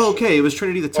Tuck. Actually. Oh, okay, it was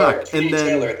Trinity the Tuck, Trinity and then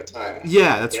Taylor at the time.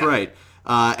 Yeah, that's right.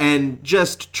 And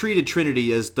just treated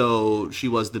Trinity as though she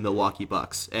was the Milwaukee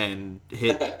Bucks and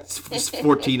hit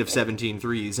 14 of 17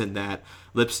 threes in that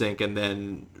lip sync, and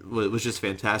then it was just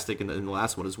fantastic in the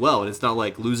last one as well. And it's not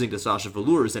like losing to Sasha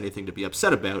Velour is anything to be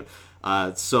upset about.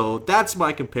 So that's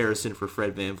my comparison for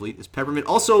Fred VanVleet is Peppermint.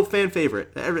 Also fan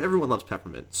favorite. Everyone loves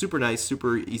Peppermint. Super nice,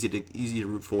 super easy to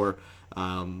root for.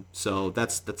 So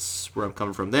that's where I'm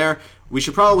coming from there. We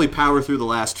should probably power through the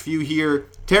last few here.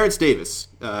 Terrence Davis.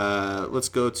 Let's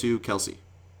go to Kelsey.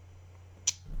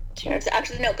 Terrence,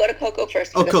 actually, no, go to Coco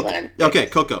first. Oh, Coco. Okay,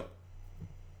 Coco.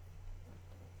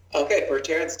 Okay, for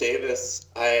Terrence Davis,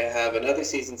 I have another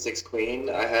Season 6 queen.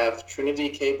 I have Trinity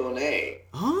K. Bonet.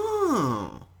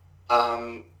 Oh.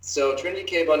 So Trinity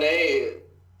K. Bonet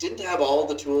didn't have all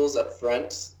the tools up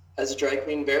front as a drag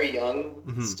queen, very young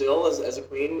still as a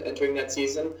queen entering that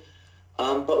season,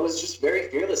 but was just very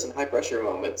fearless in high-pressure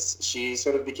moments. She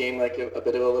sort of became a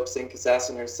bit of a lip-sync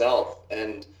assassin herself,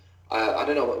 and I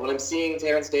don't know, when I'm seeing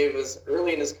Terrence Davis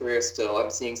early in his career still, I'm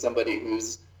seeing somebody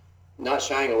who's not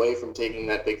shying away from taking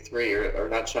that big three or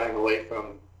not shying away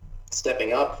from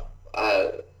stepping up,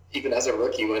 even as a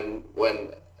rookie when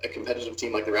a competitive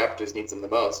team like the Raptors needs them the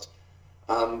most.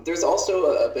 There's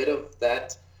also a bit of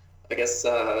that, I guess,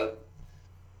 Jedi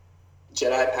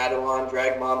Padawan,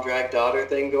 drag mom, drag daughter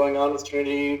thing going on with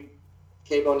Trinity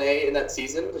K. Bonet in that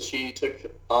season. She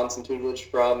took on some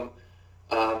tutelage from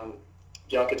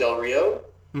Bianca Del Rio.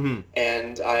 Mm-hmm.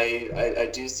 And I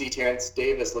do see Terrence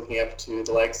Davis looking up to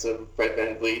the likes of Fred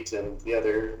VanVleet and the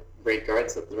other great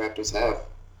guards that the Raptors have.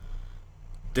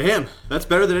 Damn, that's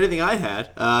better than anything I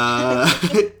had.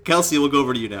 Kelsey, we'll go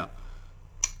over to you now.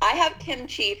 I have Kim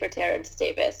Chi for Terrence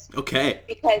Davis. Okay.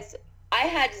 Because I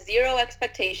had zero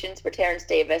expectations for Terrence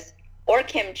Davis or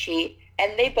Kim Chi,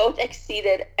 and they both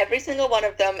exceeded every single one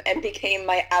of them and became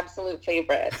my absolute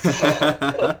favorites.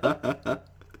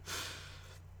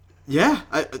 Yeah,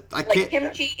 I can't.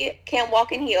 Kim Chi can't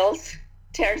walk in heels.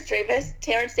 Terrence Davis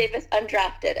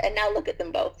undrafted, and now look at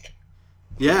them both.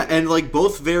 Yeah, and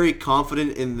both very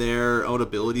confident in their own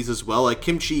abilities as well.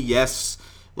 Kim Chi, yes,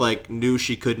 knew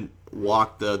she couldn't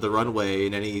walk the runway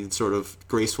in any sort of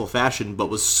graceful fashion, but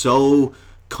was so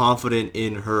confident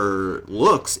in her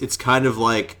looks. It's kind of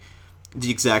the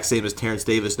exact same as Terrence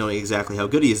Davis knowing exactly how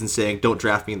good he is and saying, don't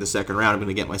draft me in the second round, I'm going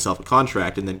to get myself a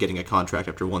contract, and then getting a contract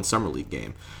after one summer league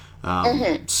game.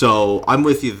 So I'm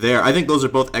with you there. I think those are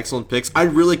both excellent picks. I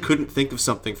really couldn't think of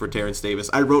something for Terrence Davis.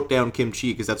 I wrote down Kim Chi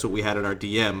because that's what we had in our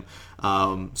DM.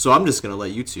 So I'm just going to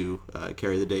let you two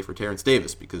carry the day for Terrence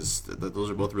Davis because those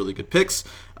are both really good picks.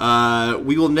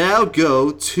 We will now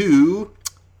go to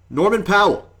Norman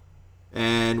Powell,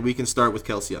 and we can start with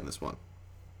Kelsey on this one.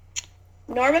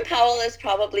 Norman Powell is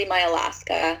probably my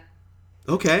Alaska.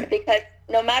 Okay. Because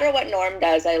no matter what Norm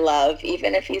does, I love,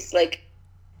 even if he's like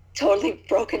totally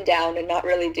broken down and not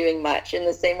really doing much, in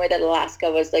the same way that Alaska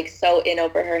was like so in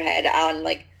over her head on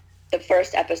like the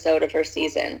first episode of her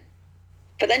season.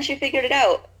 But then she figured it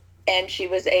out, and she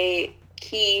was a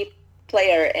key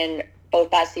player in both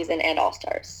that season and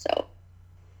All-Stars. So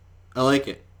I like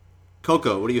it.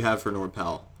 Coco, what do you have for Norman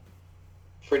Powell?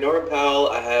 For Norman Powell,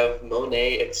 I have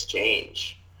Monet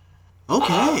Exchange.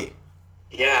 Okay.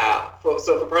 Yeah.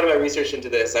 So for part of my research into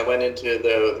this, I went into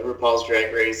the RuPaul's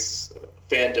Drag Race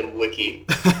fandom wiki.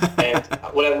 And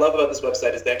what I love about this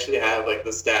website is they actually have like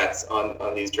the stats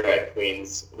on these drag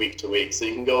queens week to week. So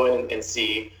you can go in and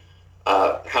see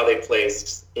how they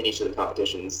placed in each of the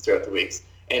competitions throughout the weeks.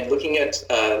 And looking at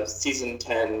season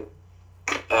 10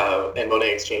 and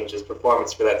Monet Exchange's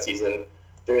performance for that season,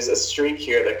 there's a streak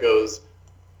here that goes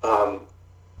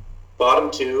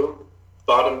bottom two,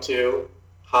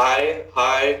 high,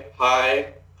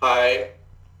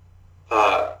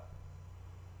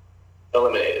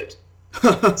 eliminated.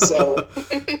 So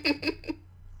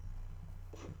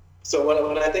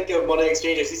when I think of Monet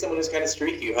Exchange, I see someone who's kind of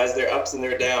streaky, who has their ups and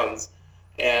their downs,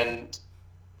 and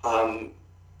I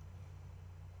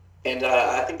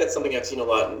think that's something I've seen a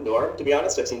lot in Norm, to be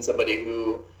honest. I've seen somebody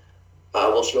who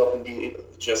will show up and be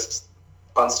just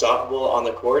unstoppable on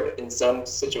the court in some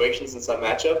situations, in some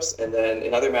matchups, and then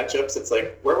in other matchups, it's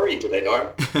like, where were you today, Norm?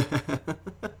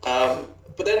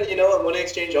 But then, Monet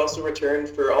Exchange also returned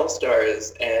for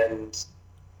All-Stars and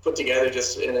put together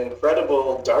just an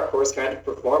incredible dark horse kind of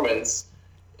performance,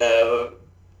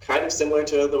 kind of similar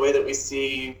to the way that we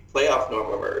see playoff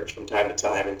Norm emerge from time to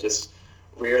time and just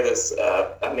rear this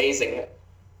amazing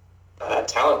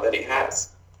talent that he has.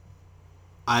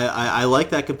 I like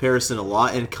that comparison a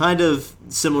lot, and kind of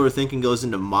similar thinking goes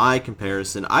into my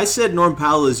comparison. I said Norm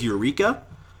Powell is Eureka,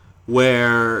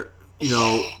 where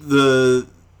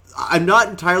I'm not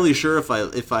entirely sure if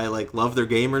I like love their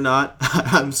game or not.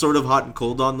 I'm sort of hot and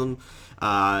cold on them,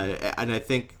 and I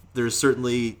think there's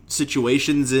certainly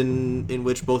situations in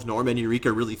which both Norm and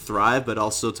Eureka really thrive, but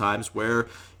also times where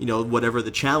whatever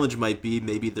the challenge might be,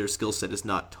 maybe their skill set is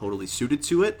not totally suited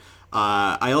to it.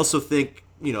 I also think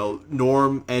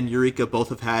Norm and Eureka both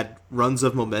have had runs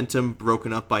of momentum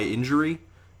broken up by injury,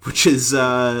 which is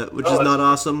not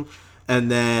awesome.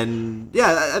 And then,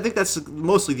 I think that's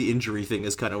mostly the injury thing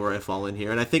is kind of where I fall in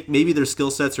here. And I think maybe their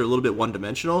skill sets are a little bit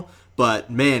one-dimensional, but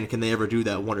man, can they ever do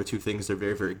that one or two things they're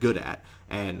very, very good at.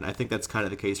 And I think that's kind of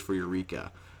the case for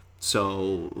Eureka.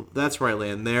 So that's where I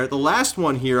land there. The last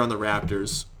one here on the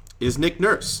Raptors is Nick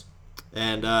Nurse.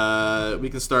 And we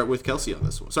can start with Kelsey on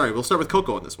this one. Sorry, we'll start with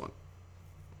Coco on this one.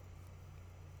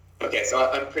 Okay, so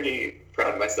I'm pretty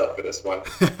proud of myself for this one.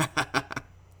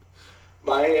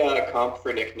 My comp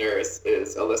for Nick Nurse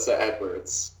is Alyssa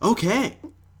Edwards. Okay.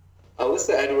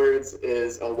 Alyssa Edwards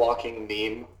is a walking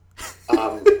meme.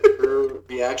 Her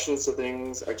reactions to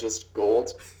things are just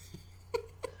gold.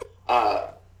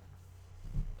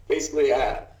 Basically,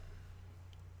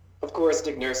 of course,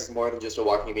 Nick Nurse is more than just a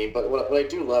walking meme, but what I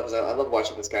do love is I love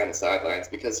watching this guy on the sidelines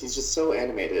because he's just so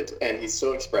animated and he's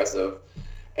so expressive.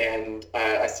 And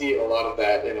I see a lot of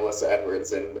that in Alyssa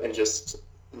Edwards and just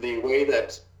the way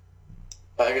that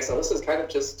I guess Alyssa's kind of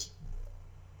just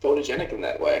photogenic in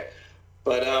that way.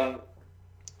 But on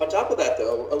top of that,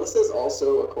 though, Alyssa is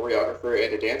also a choreographer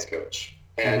and a dance coach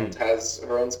and has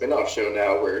her own spin-off show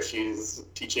now where she's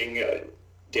teaching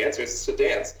dancers to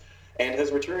dance and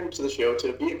has returned to the show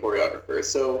to be a choreographer.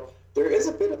 So there is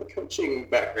a bit of a coaching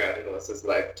background in Alyssa's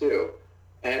life, too.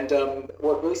 And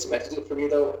what really cemented it for me,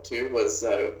 though, too, was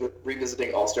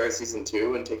revisiting All-Stars Season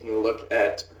 2 and taking a look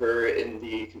at her in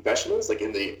the confessionals, like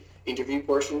in the interview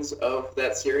portions of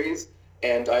that series.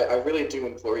 And I really do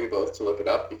implore you both to look it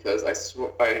up because I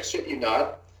shit you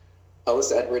not,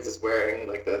 Alyssa Edwards is wearing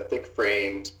like the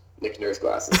thick-framed Nick Nurse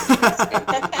glasses.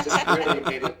 And just really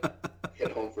made it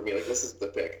hit home for me. Like, this is the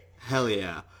pick. Hell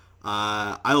yeah.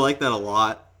 I like that a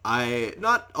lot. I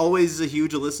not always a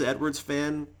huge Alyssa Edwards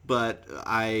fan, but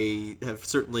I have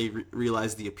certainly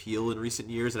realized the appeal in recent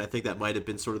years, and I think that might have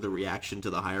been sort of the reaction to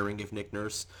the hiring of Nick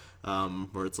Nurse,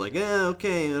 where it's like,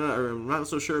 okay, I'm not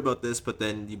so sure about this, but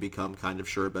then you become kind of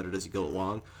sure about it as you go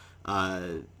along.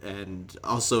 And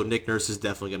also, Nick Nurse is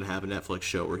definitely going to have a Netflix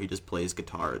show where he just plays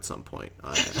guitar at some point.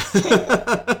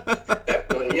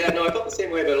 Yeah, no, I felt the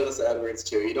same way about Alyssa Edwards,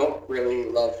 too. You don't really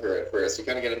love her at first. You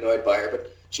kind of get annoyed by her,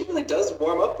 but she really does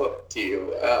warm up to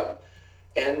you.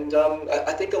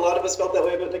 I think a lot of us felt that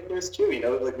way about Nick Nurse, too. You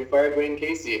know, like, we fired Wayne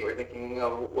Casey, and we're thinking,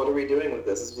 what are we doing with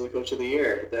this? This was the coach of the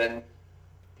year. But then,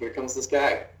 here comes this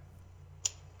guy.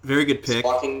 Very good pick.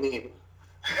 Walking meme.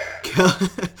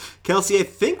 Kelsey, I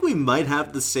think we might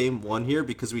have the same one here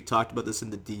because we talked about this in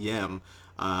the DM.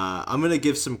 I'm going to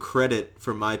give some credit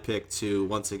for my pick to,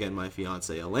 once again, my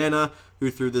fiance Alana, who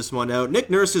threw this one out.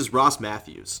 Nick Nurse is Ross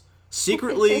Matthews.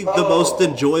 Secretly the most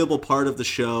enjoyable part of the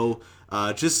show.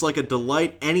 Just like a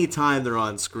delight anytime they're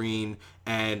on screen,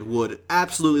 and would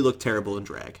absolutely look terrible in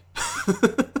drag.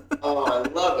 Oh, I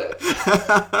love it.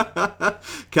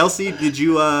 Kelsey, did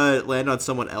you land on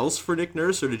someone else for Nick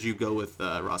Nurse, or did you go with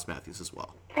Ross Matthews as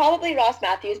well? Probably Ross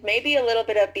Matthews, maybe a little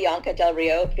bit of Bianca Del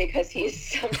Rio, because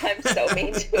he's sometimes so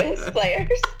mean to his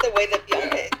players, the way that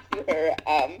Bianca is to her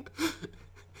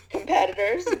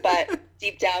competitors, but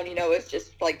deep down, it's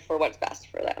just like for what's best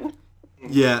for them.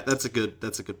 Yeah, that's a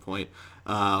good point.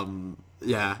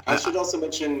 Yeah. I should also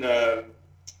mention,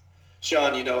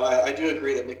 Sean, I do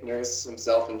agree that Nick Nurse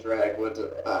himself in drag would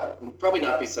probably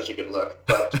not be such a good look,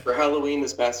 but for Halloween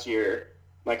this past year,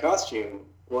 my costume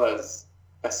was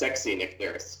a sexy Nick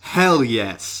Nurse. Hell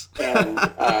yes. And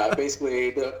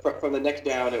basically, from the neck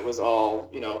down, it was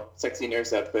all, sexy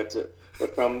nurse outfit,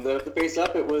 but from the face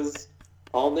up, it was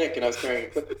all Nick, and I was carrying a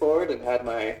clipboard and had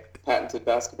my patented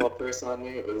basketball purse on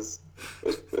me. It was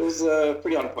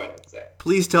pretty on point, I'd say.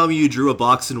 Please tell me you drew a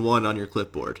box and one on your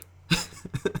clipboard.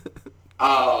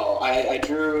 Oh, I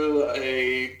drew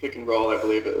a pick and roll, I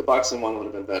believe. A box and one would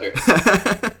have been better.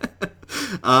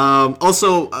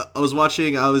 Also,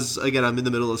 I'm in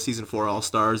the middle of season 4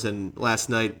 All-Stars, and last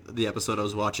night, the episode I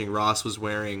was watching, Ross was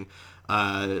wearing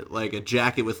like a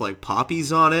jacket with like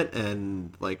poppies on it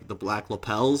and like the black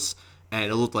lapels, and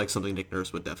it looked like something Nick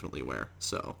Nurse would definitely wear.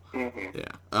 So,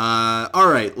 yeah. All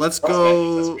right, let's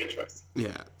go. That's a great choice.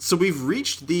 Yeah. So we've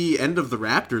reached the end of the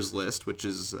Raptors list, which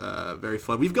is very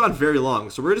fun. We've gone very long,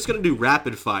 so we're just going to do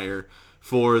rapid fire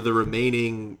for the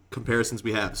remaining comparisons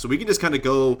we have. So we can just kind of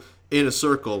go in a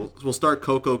circle. We'll start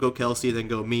Coco, go Kelsey, then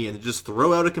go me, and just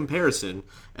throw out a comparison,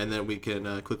 and then we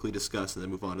can quickly discuss and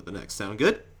then move on to the next. Sound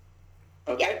good?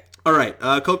 Okay. All right.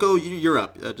 Coco, you're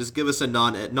up. Just give us a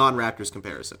non-Raptors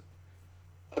comparison.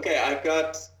 Okay, I've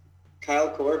got Kyle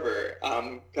Korver.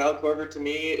 Kyle Korver to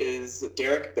me is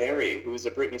Derek Barry, who's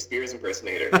a Britney Spears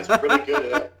impersonator. He's really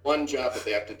good at one job that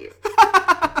they have to do.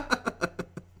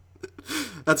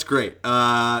 That's great.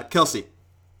 Kelsey.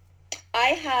 I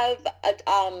have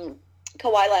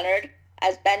Kawhi Leonard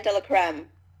as Ben de la Creme.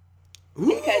 Ooh.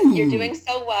 Because you're doing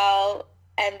so well,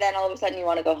 and then all of a sudden you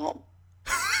want to go home.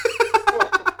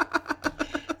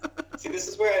 See, this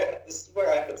is where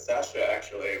I put Sasha,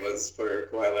 actually, was for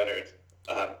Kawhi Leonard.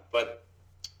 But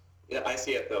yeah, I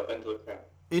see it, though, Ben de la Creme.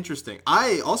 Interesting.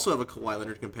 I also have a Kawhi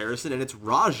Leonard comparison, and it's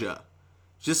Raja.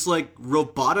 Just like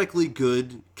robotically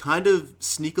good, kind of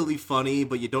sneakily funny,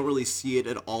 but you don't really see it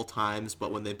at all times.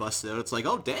 But when they bust it out, it's like,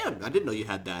 oh, damn, I didn't know you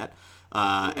had that.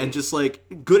 And just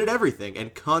like good at everything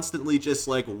and constantly just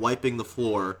like wiping the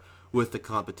floor with the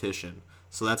competition.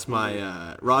 So that's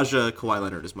my Raja Kawhi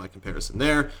Leonard is my comparison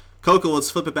there. Coco, let's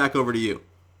flip it back over to you.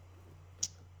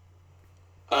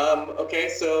 Okay,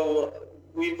 so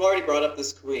we've already brought up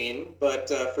this queen, but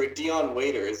for Dion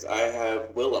Waiters, I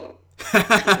have Willem.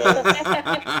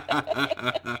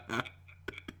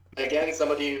 Again,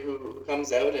 somebody who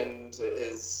comes out and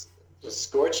is just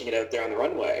scorching it out there on the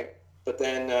runway, but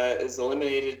then is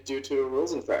eliminated due to a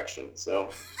rules infraction. So,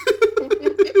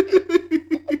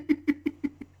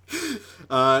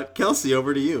 Kelsey,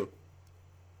 over to you.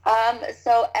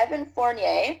 So Evan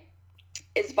Fournier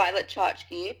is Violet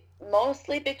Chachki,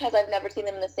 mostly because I've never seen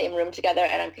them in the same room together,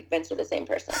 and I'm convinced they're the same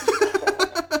person.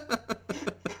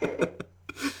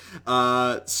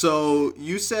 So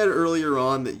you said earlier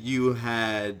on that you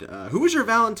had who was your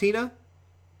Valentina?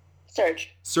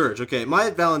 Serge. Okay, my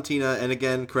Valentina, and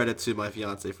again, credit to my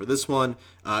fiance for this one.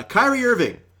 Kyrie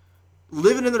Irving,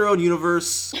 living in their own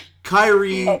universe.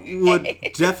 Kyrie would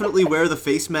definitely wear the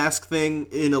face mask thing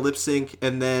in a lip sync,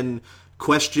 and then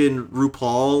question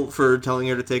RuPaul for telling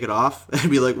her to take it off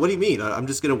and be like, what do you mean? I'm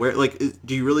just going to wear it. Like,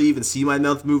 do you really even see my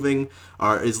mouth moving?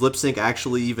 Or is lip sync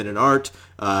actually even an art?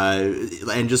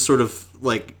 And just sort of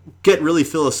like get really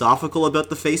philosophical about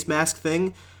the face mask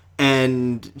thing.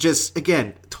 And just,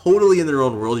 again, totally in their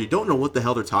own world. You don't know what the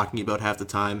hell they're talking about half the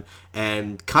time.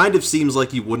 And kind of seems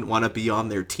like you wouldn't want to be on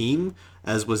their team,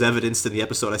 as was evidenced in the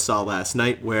episode I saw last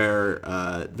night where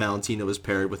Valentina was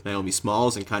paired with Naomi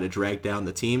Smalls and kind of dragged down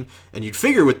the team. And you'd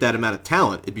figure with that amount of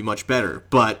talent, it'd be much better.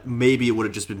 But maybe it would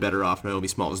have just been better off Naomi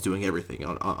Smalls doing everything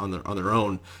on their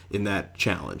own in that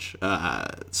challenge.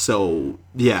 So,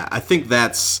 yeah, I think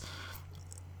that's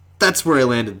where I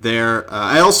landed there.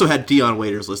 I also had Dion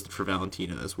Waiters listed for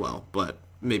Valentina as well, but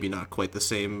maybe not quite the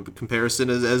same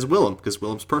comparison as Willem, because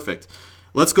Willem's perfect.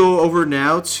 Let's go over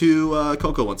now to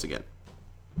Coco once again.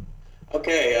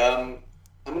 Okay, I'm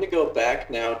going to go back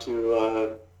now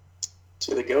to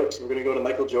the GOAT. We're going to go to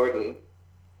Michael Jordan.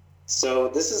 So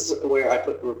this is where I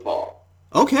put RuPaul.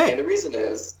 Okay. And the reason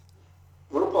is,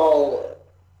 RuPaul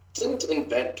didn't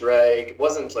invent drag,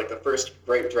 wasn't like the first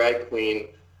great drag queen.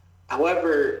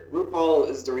 However, RuPaul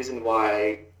is the reason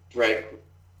why drag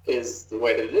is the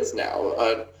way that it is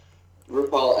now.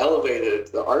 RuPaul elevated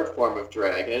the art form of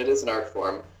drag, and it is an art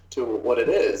form, to what it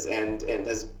is, and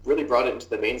has really brought it into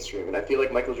the mainstream. And I feel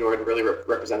like Michael Jordan really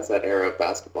represents that era of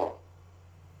basketball.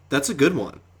 That's a good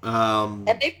one. And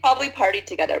they probably partied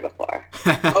together before.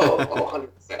 100%.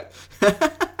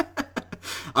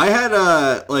 I had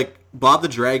Bob the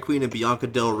Drag Queen and Bianca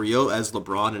Del Rio as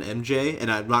LeBron and MJ, and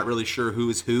I'm not really sure who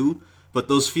is who, but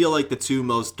those feel like the two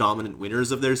most dominant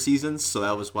winners of their seasons, so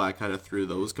that was why I kind of threw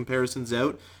those comparisons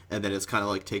out, and then it's kind of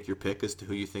like take your pick as to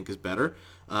who you think is better.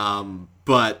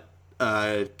 But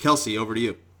Kelsey, over to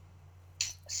you.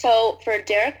 So for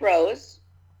Derek Rose,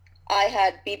 I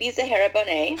had BB Zahara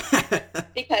Bonet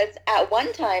because at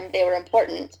one time they were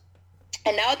important,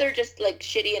 and now they're just like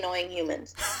shitty, annoying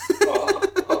humans.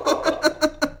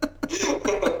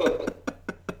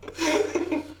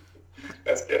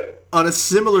 That's good. On a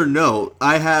similar note,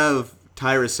 I have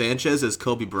Tyra Sanchez as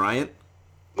Kobe Bryant.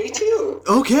 Me too.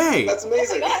 Okay. That's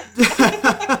amazing.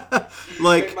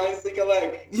 Like, Minds think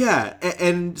alike. yeah,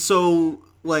 and so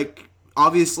like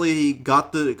obviously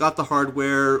got the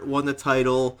hardware, won the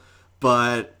title,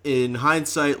 but in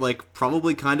hindsight, like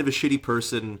probably kind of a shitty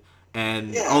person.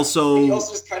 And also, you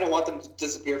also just kind of want them to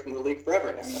disappear from the league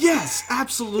forever now. Yes,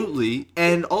 absolutely.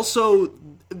 And also,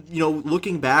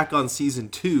 looking back on season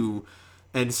 2,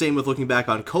 and same with looking back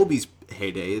on Kobe's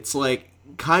heyday, it's like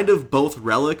kind of both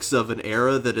relics of an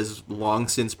era that is long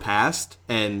since passed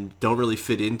and don't really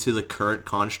fit into the current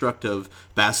construct of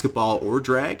basketball or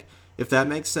drag, if that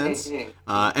makes sense. Mm-hmm.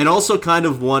 And also kind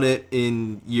of won it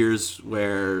in years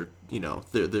where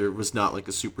there was not like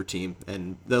a super team,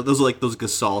 and those are like those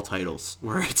Gasol titles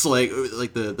where it's like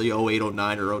the 08,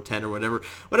 09 or 010 or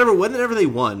whenever they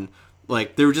won,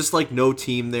 like there were just like no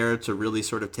team there to really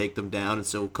sort of take them down, and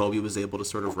so Kobe was able to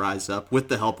sort of rise up with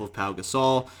the help of Pau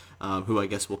Gasol, who I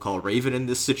guess we'll call Raven in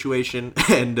this situation,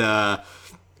 and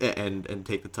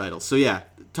take the title. So yeah,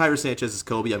 Tyra Sanchez is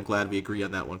Kobe. I'm glad we agree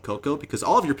on that one, Coco, because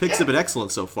all of your picks have been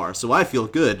excellent so far, so I feel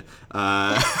good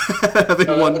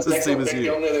having won the same as you.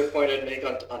 The only other point I'd make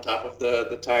on top of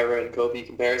the Tyra and Kobe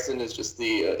comparison is just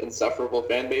the insufferable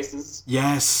fan bases.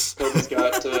 Yes. Kobe's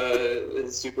got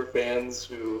his super fans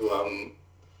who,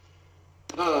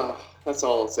 that's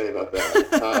all I'll say about that.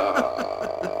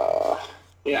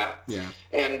 Yeah. Yeah.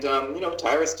 And,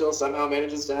 Tyra still somehow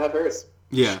manages to have hers.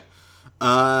 Yeah.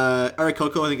 All right,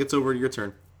 Coco, I think it's over to your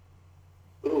turn.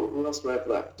 Ooh, who else do I have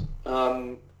left?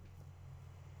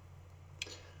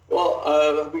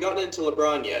 We got into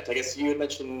LeBron yet. I guess you had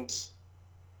mentioned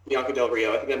Bianca Del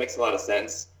Rio. I think that makes a lot of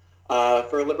sense.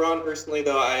 For LeBron personally,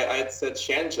 though, I had said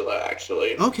Shangela,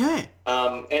 actually. Okay.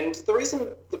 And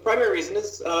the primary reason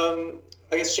is, I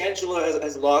guess Shangela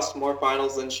has lost more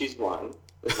finals than she's won,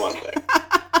 is one thing.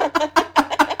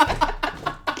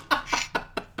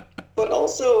 But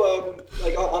also,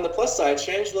 on the plus side,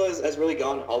 Shangela has really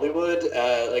gone Hollywood.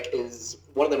 Is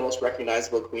one of the most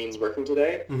recognizable queens working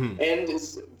today, and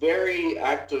is very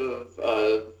active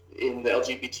in the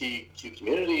LGBTQ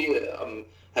community.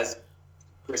 Has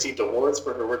received awards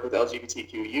for her work with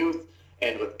LGBTQ youth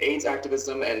and with AIDS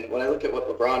activism. And when I look at what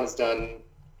LeBron has done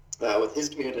with his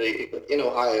community in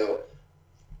Ohio,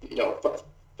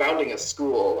 founding a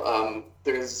school,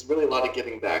 there's really a lot of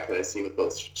giving back that I see with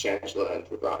both Shangela and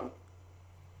LeBron.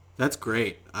 That's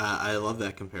great. I love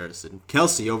that comparison.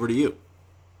 Kelsey, over to you.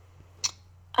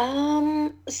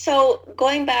 So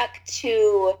going back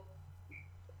to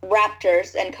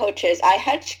Raptors and coaches, I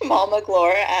had Jamal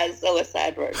McGlure as Alyssa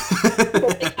Edwards.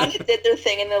 But they kind of did their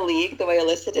thing in the league the way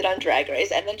Alyssa did on Drag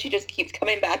Race, and then she just keeps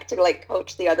coming back to like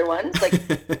coach the other ones. Like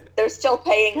they're still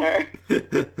paying her.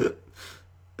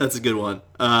 That's a good one.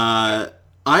 I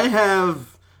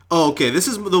have. Oh, okay. This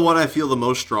is the one I feel the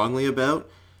most strongly about.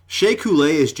 Shea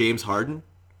Coulee is James Harden.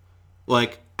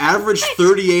 Like, averaged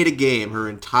 38 a game her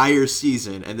entire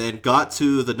season, and then got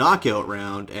to the knockout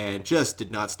round and just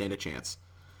did not stand a chance.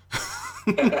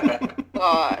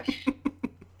 Gosh.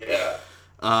 Yeah.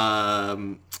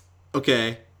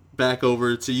 Okay, back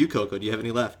over to you, Coco. Do you have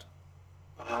any left?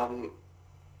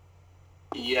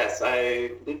 Yes,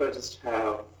 I believe I just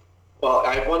have. Well,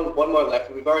 I have one more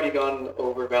left. We've already gone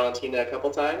over Valentina a couple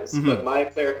times, but my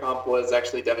player comp was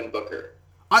actually Devin Booker.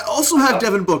 I also have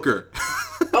Devin Booker.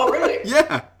 Oh, really?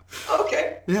 Yeah.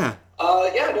 Okay. Yeah.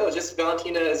 Just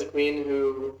Valentina is a queen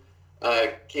who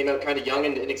came out kind of young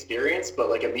and inexperienced, but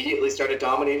like immediately started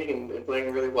dominating and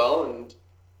playing really well. And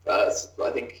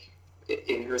I think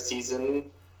in her season,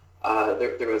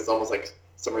 there was almost like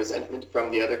some resentment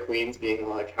from the other queens, being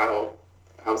like, how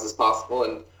is this possible?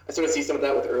 And I sort of see some of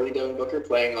that with early Devin Booker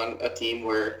playing on a team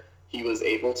where he was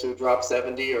able to drop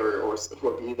 70 or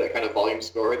be that kind of volume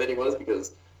scorer that he was,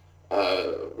 because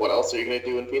what else are you going to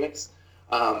do in Phoenix?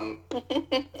 But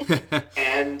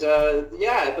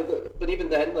even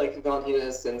then, like, Valentina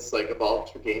has since like evolved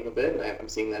her game a bit, and I'm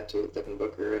seeing that too with Devin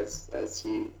Booker as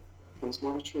he becomes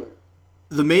more mature.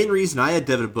 The main reason I had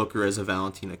Devin Booker as a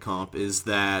Valentina comp is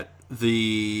that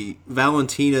the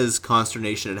Valentina's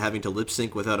consternation at having to lip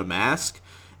sync without a mask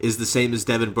is the same as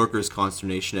Devin Booker's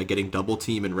consternation at getting double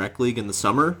team in Rec League in the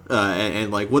summer.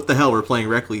 And like, what the hell, we're playing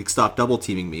Rec League, stop double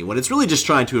teaming me, when it's really just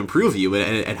trying to improve you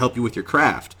and help you with your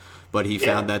craft. But he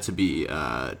found that to be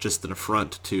just an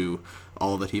affront to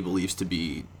all that he believes to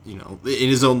be, in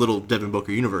his own little Devin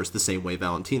Booker universe, the same way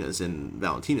Valentina's in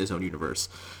Valentina's own universe.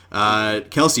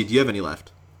 Kelsey, do you have any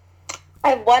left? I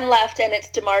have one left, and it's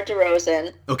DeMar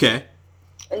DeRozan. Okay.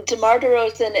 And DeMar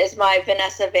DeRozan is my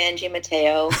Vanessa Vanjie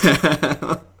Mateo.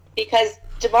 Because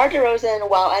DeMar DeRozan,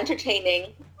 while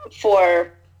entertaining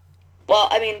for,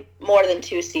 more than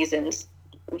 2 seasons,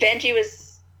 Vanjie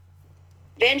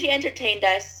entertained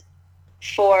us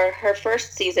for her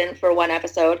first season for 1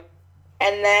 episode,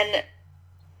 and then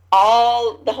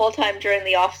the whole time during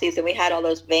the off season we had all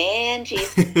those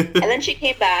Vanjies, and then she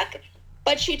came back,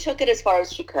 but she took it as far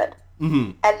as she could.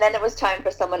 Mm-hmm. And then it was time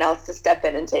for someone else to step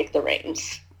in and take the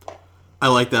reins. I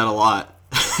like that a lot.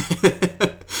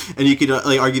 And you could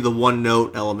argue the one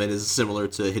note element is similar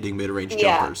to hitting mid-range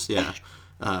jumpers. Yeah.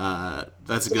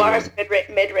 That's a good one. DeMar's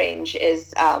mid-range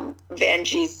is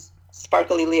Vanjie's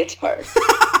sparkly leotard.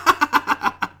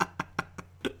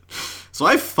 So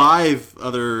I have 5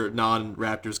 other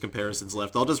non-Raptors comparisons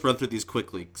left. I'll just run through these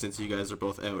quickly since you guys are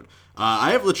both out.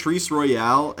 I have Latrice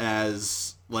Royale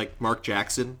as like Mark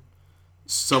Jackson.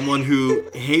 Someone who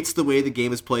hates the way the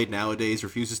game is played nowadays,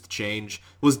 refuses to change,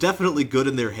 was definitely good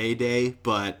in their heyday,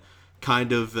 but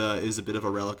kind of is a bit of a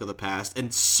relic of the past,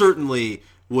 and certainly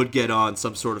would get on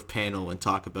some sort of panel and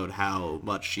talk about how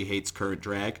much she hates current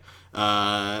drag.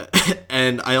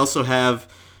 And I also have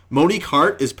Monique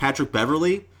Hart as Patrick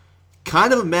Beverley.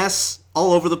 Kind of a mess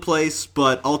all over the place,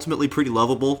 but ultimately pretty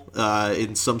lovable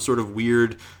in some sort of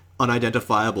weird,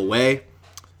 unidentifiable way.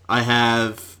 I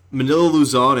have Manila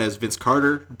Luzon as Vince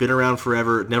Carter, been around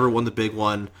forever, never won the big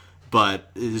one, but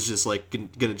is just like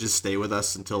gonna just stay with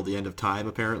us until the end of time,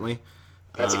 apparently.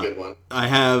 That's a good one. I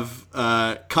have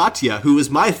Katya, who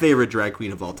is my favorite drag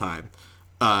queen of all time,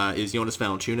 is Jonas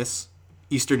Valanciunas,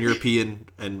 Eastern European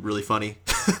and really funny.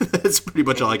 That's pretty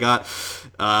much all I got.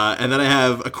 And then I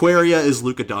have Aquaria is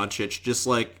Luka Doncic,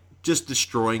 just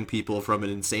destroying people from an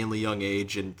insanely young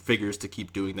age, and figures to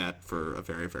keep doing that for a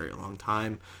very, very long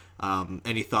time.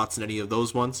 Any thoughts on any of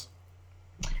those ones?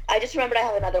 I just remembered I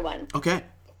have another one. Okay.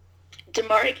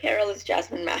 Damari Carroll is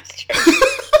Jasmine Masters.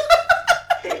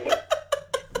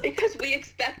 Because we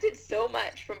expected so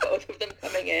much from both of them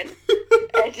coming in,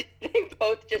 and they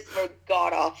both just were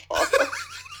god-awful.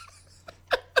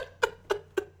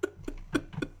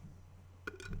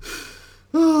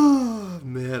 Oh,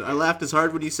 man. I laughed as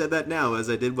hard when you said that now as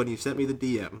I did when you sent me the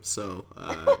DM, so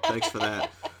thanks for that.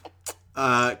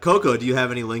 Coco, do you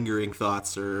have any lingering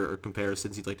thoughts or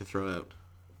comparisons you'd like to throw out?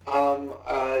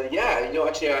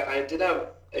 Actually, I did have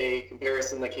a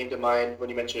comparison that came to mind when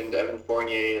you mentioned Evan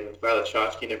Fournier and Violet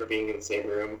Chachki never being in the same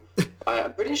room.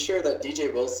 I'm pretty sure that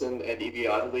DJ Wilson and Evie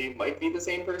Oddly might be the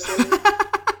same person. This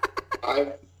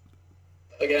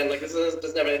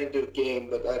doesn't have anything to do with game,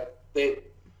 but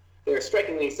they're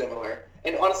strikingly similar.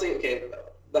 And honestly, okay,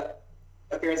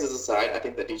 appearances aside, I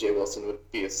think that DJ Wilson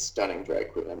would be a stunning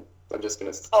drag queen. I'm just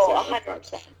going to say that.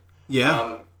 100%.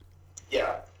 Yeah.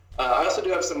 Yeah. I also do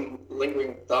have some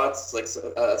lingering thoughts, like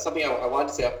something I wanted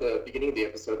to say at the beginning of the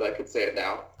episode, but I could say it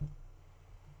now.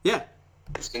 Yeah.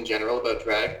 Just in general about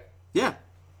drag. Yeah.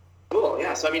 Cool,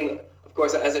 yeah. So, I mean, of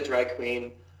course, as a drag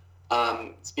queen,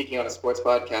 speaking on a sports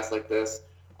podcast like this,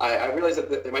 I realize that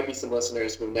there might be some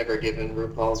listeners who've never given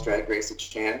RuPaul's Drag Race a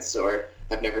chance or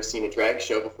have never seen a drag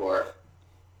show before.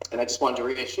 And I just wanted to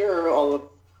reassure all of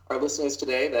our listeners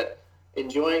today that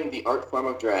enjoying the art form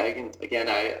of drag, and again,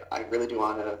 I really do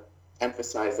want to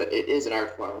emphasize that it is an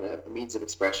art form, a means of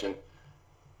expression.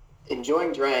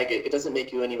 Enjoying drag, it doesn't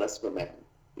make you any less of a man.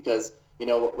 Because, you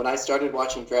know, when I started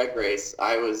watching Drag Race,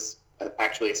 I was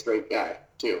actually a straight guy,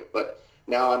 too. But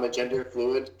now I'm a gender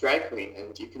fluid drag queen,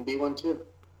 and you can be one, too.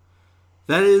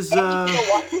 That is... Be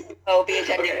a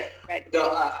gender drag queen.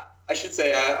 No, I should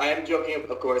say, I am joking,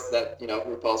 of course, that, you know,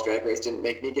 RuPaul's Drag Race didn't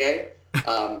make me gay.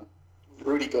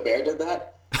 Rudy Gobert did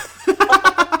that.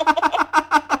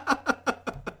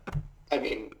 I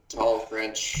mean, tall,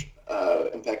 French,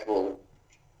 impeccable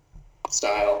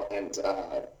style, and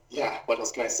yeah, what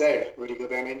else can I say? Rudy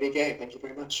Gobert made me gay. Thank you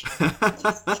very much.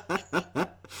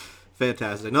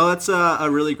 Fantastic. No, that's a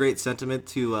really great sentiment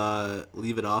to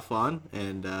leave it off on.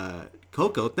 And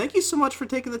Coco, thank you so much for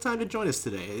taking the time to join us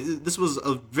today. This was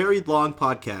a very long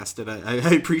podcast, and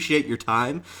I appreciate your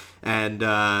time. And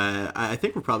I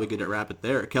think we're probably good to wrap it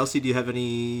there. Kelsey, do you have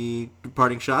any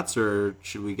parting shots, or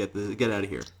should we get out of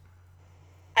here?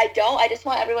 I don't. I just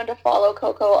want everyone to follow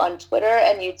Coco on Twitter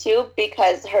and YouTube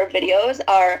because her videos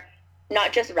are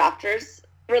not just Raptors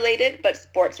related, but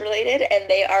sports related, and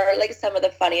they are like some of the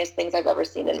funniest things I've ever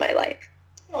seen in my life.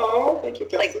 Oh, thank you,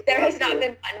 Kelsey. Like there has not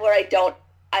been one where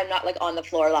I'm not like on the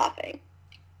floor laughing.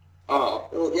 Oh,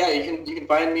 well, yeah, you can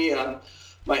find me.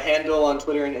 My handle on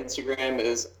Twitter and Instagram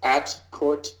is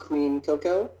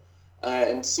 @CourtQueenCoco.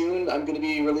 And soon I'm going to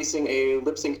be releasing a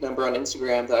lip sync number on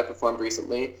Instagram that I performed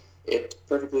recently. It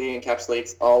perfectly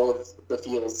encapsulates all of the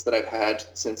feels that I've had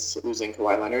since losing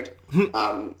Kawhi Leonard.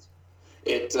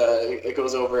 It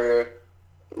goes over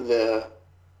the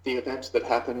event that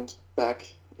happened back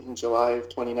in July of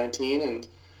 2019 and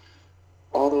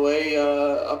all the way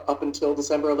up until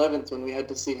December 11th when we had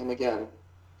to see him again.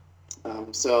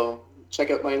 So check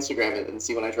out my Instagram and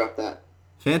see when I drop that.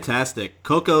 Fantastic.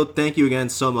 Coco, thank you again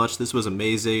so much. This was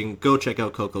amazing. Go check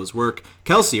out Coco's work.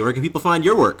 Kelsey, where can people find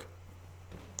your work?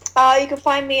 You can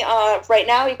find me right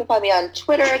now. You can find me on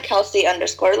Twitter,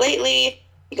 Kelsey_lately.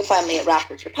 You can find me at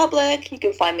Raptors Republic. You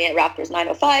can find me at Raptors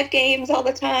 905 games all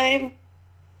the time.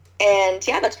 And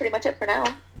yeah, that's pretty much it for now.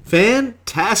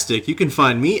 Fantastic. You can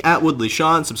find me at Woodley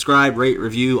Sean. Subscribe, rate,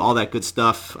 review, all that good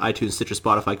stuff. iTunes, Stitcher,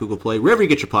 Spotify, Google Play, wherever you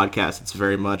get your podcasts. It's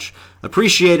very much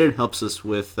appreciated. Helps us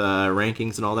with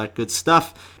rankings and all that good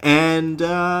stuff. And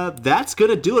that's going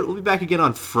to do it. We'll be back again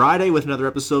on Friday with another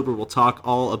episode where we'll talk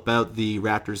all about the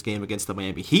Raptors game against the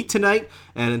Miami Heat tonight.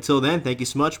 And until then, thank you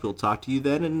so much. We'll talk to you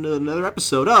then in another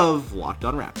episode of Locked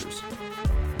On Raptors.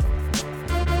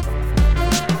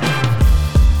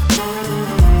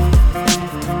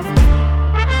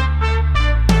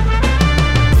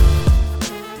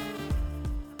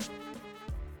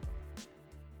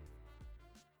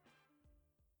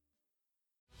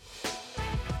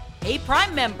 Hey,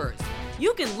 Prime members,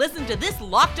 you can listen to this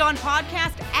Locked On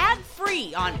podcast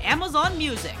ad-free on Amazon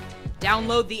Music.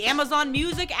 Download the Amazon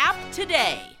Music app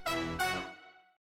today.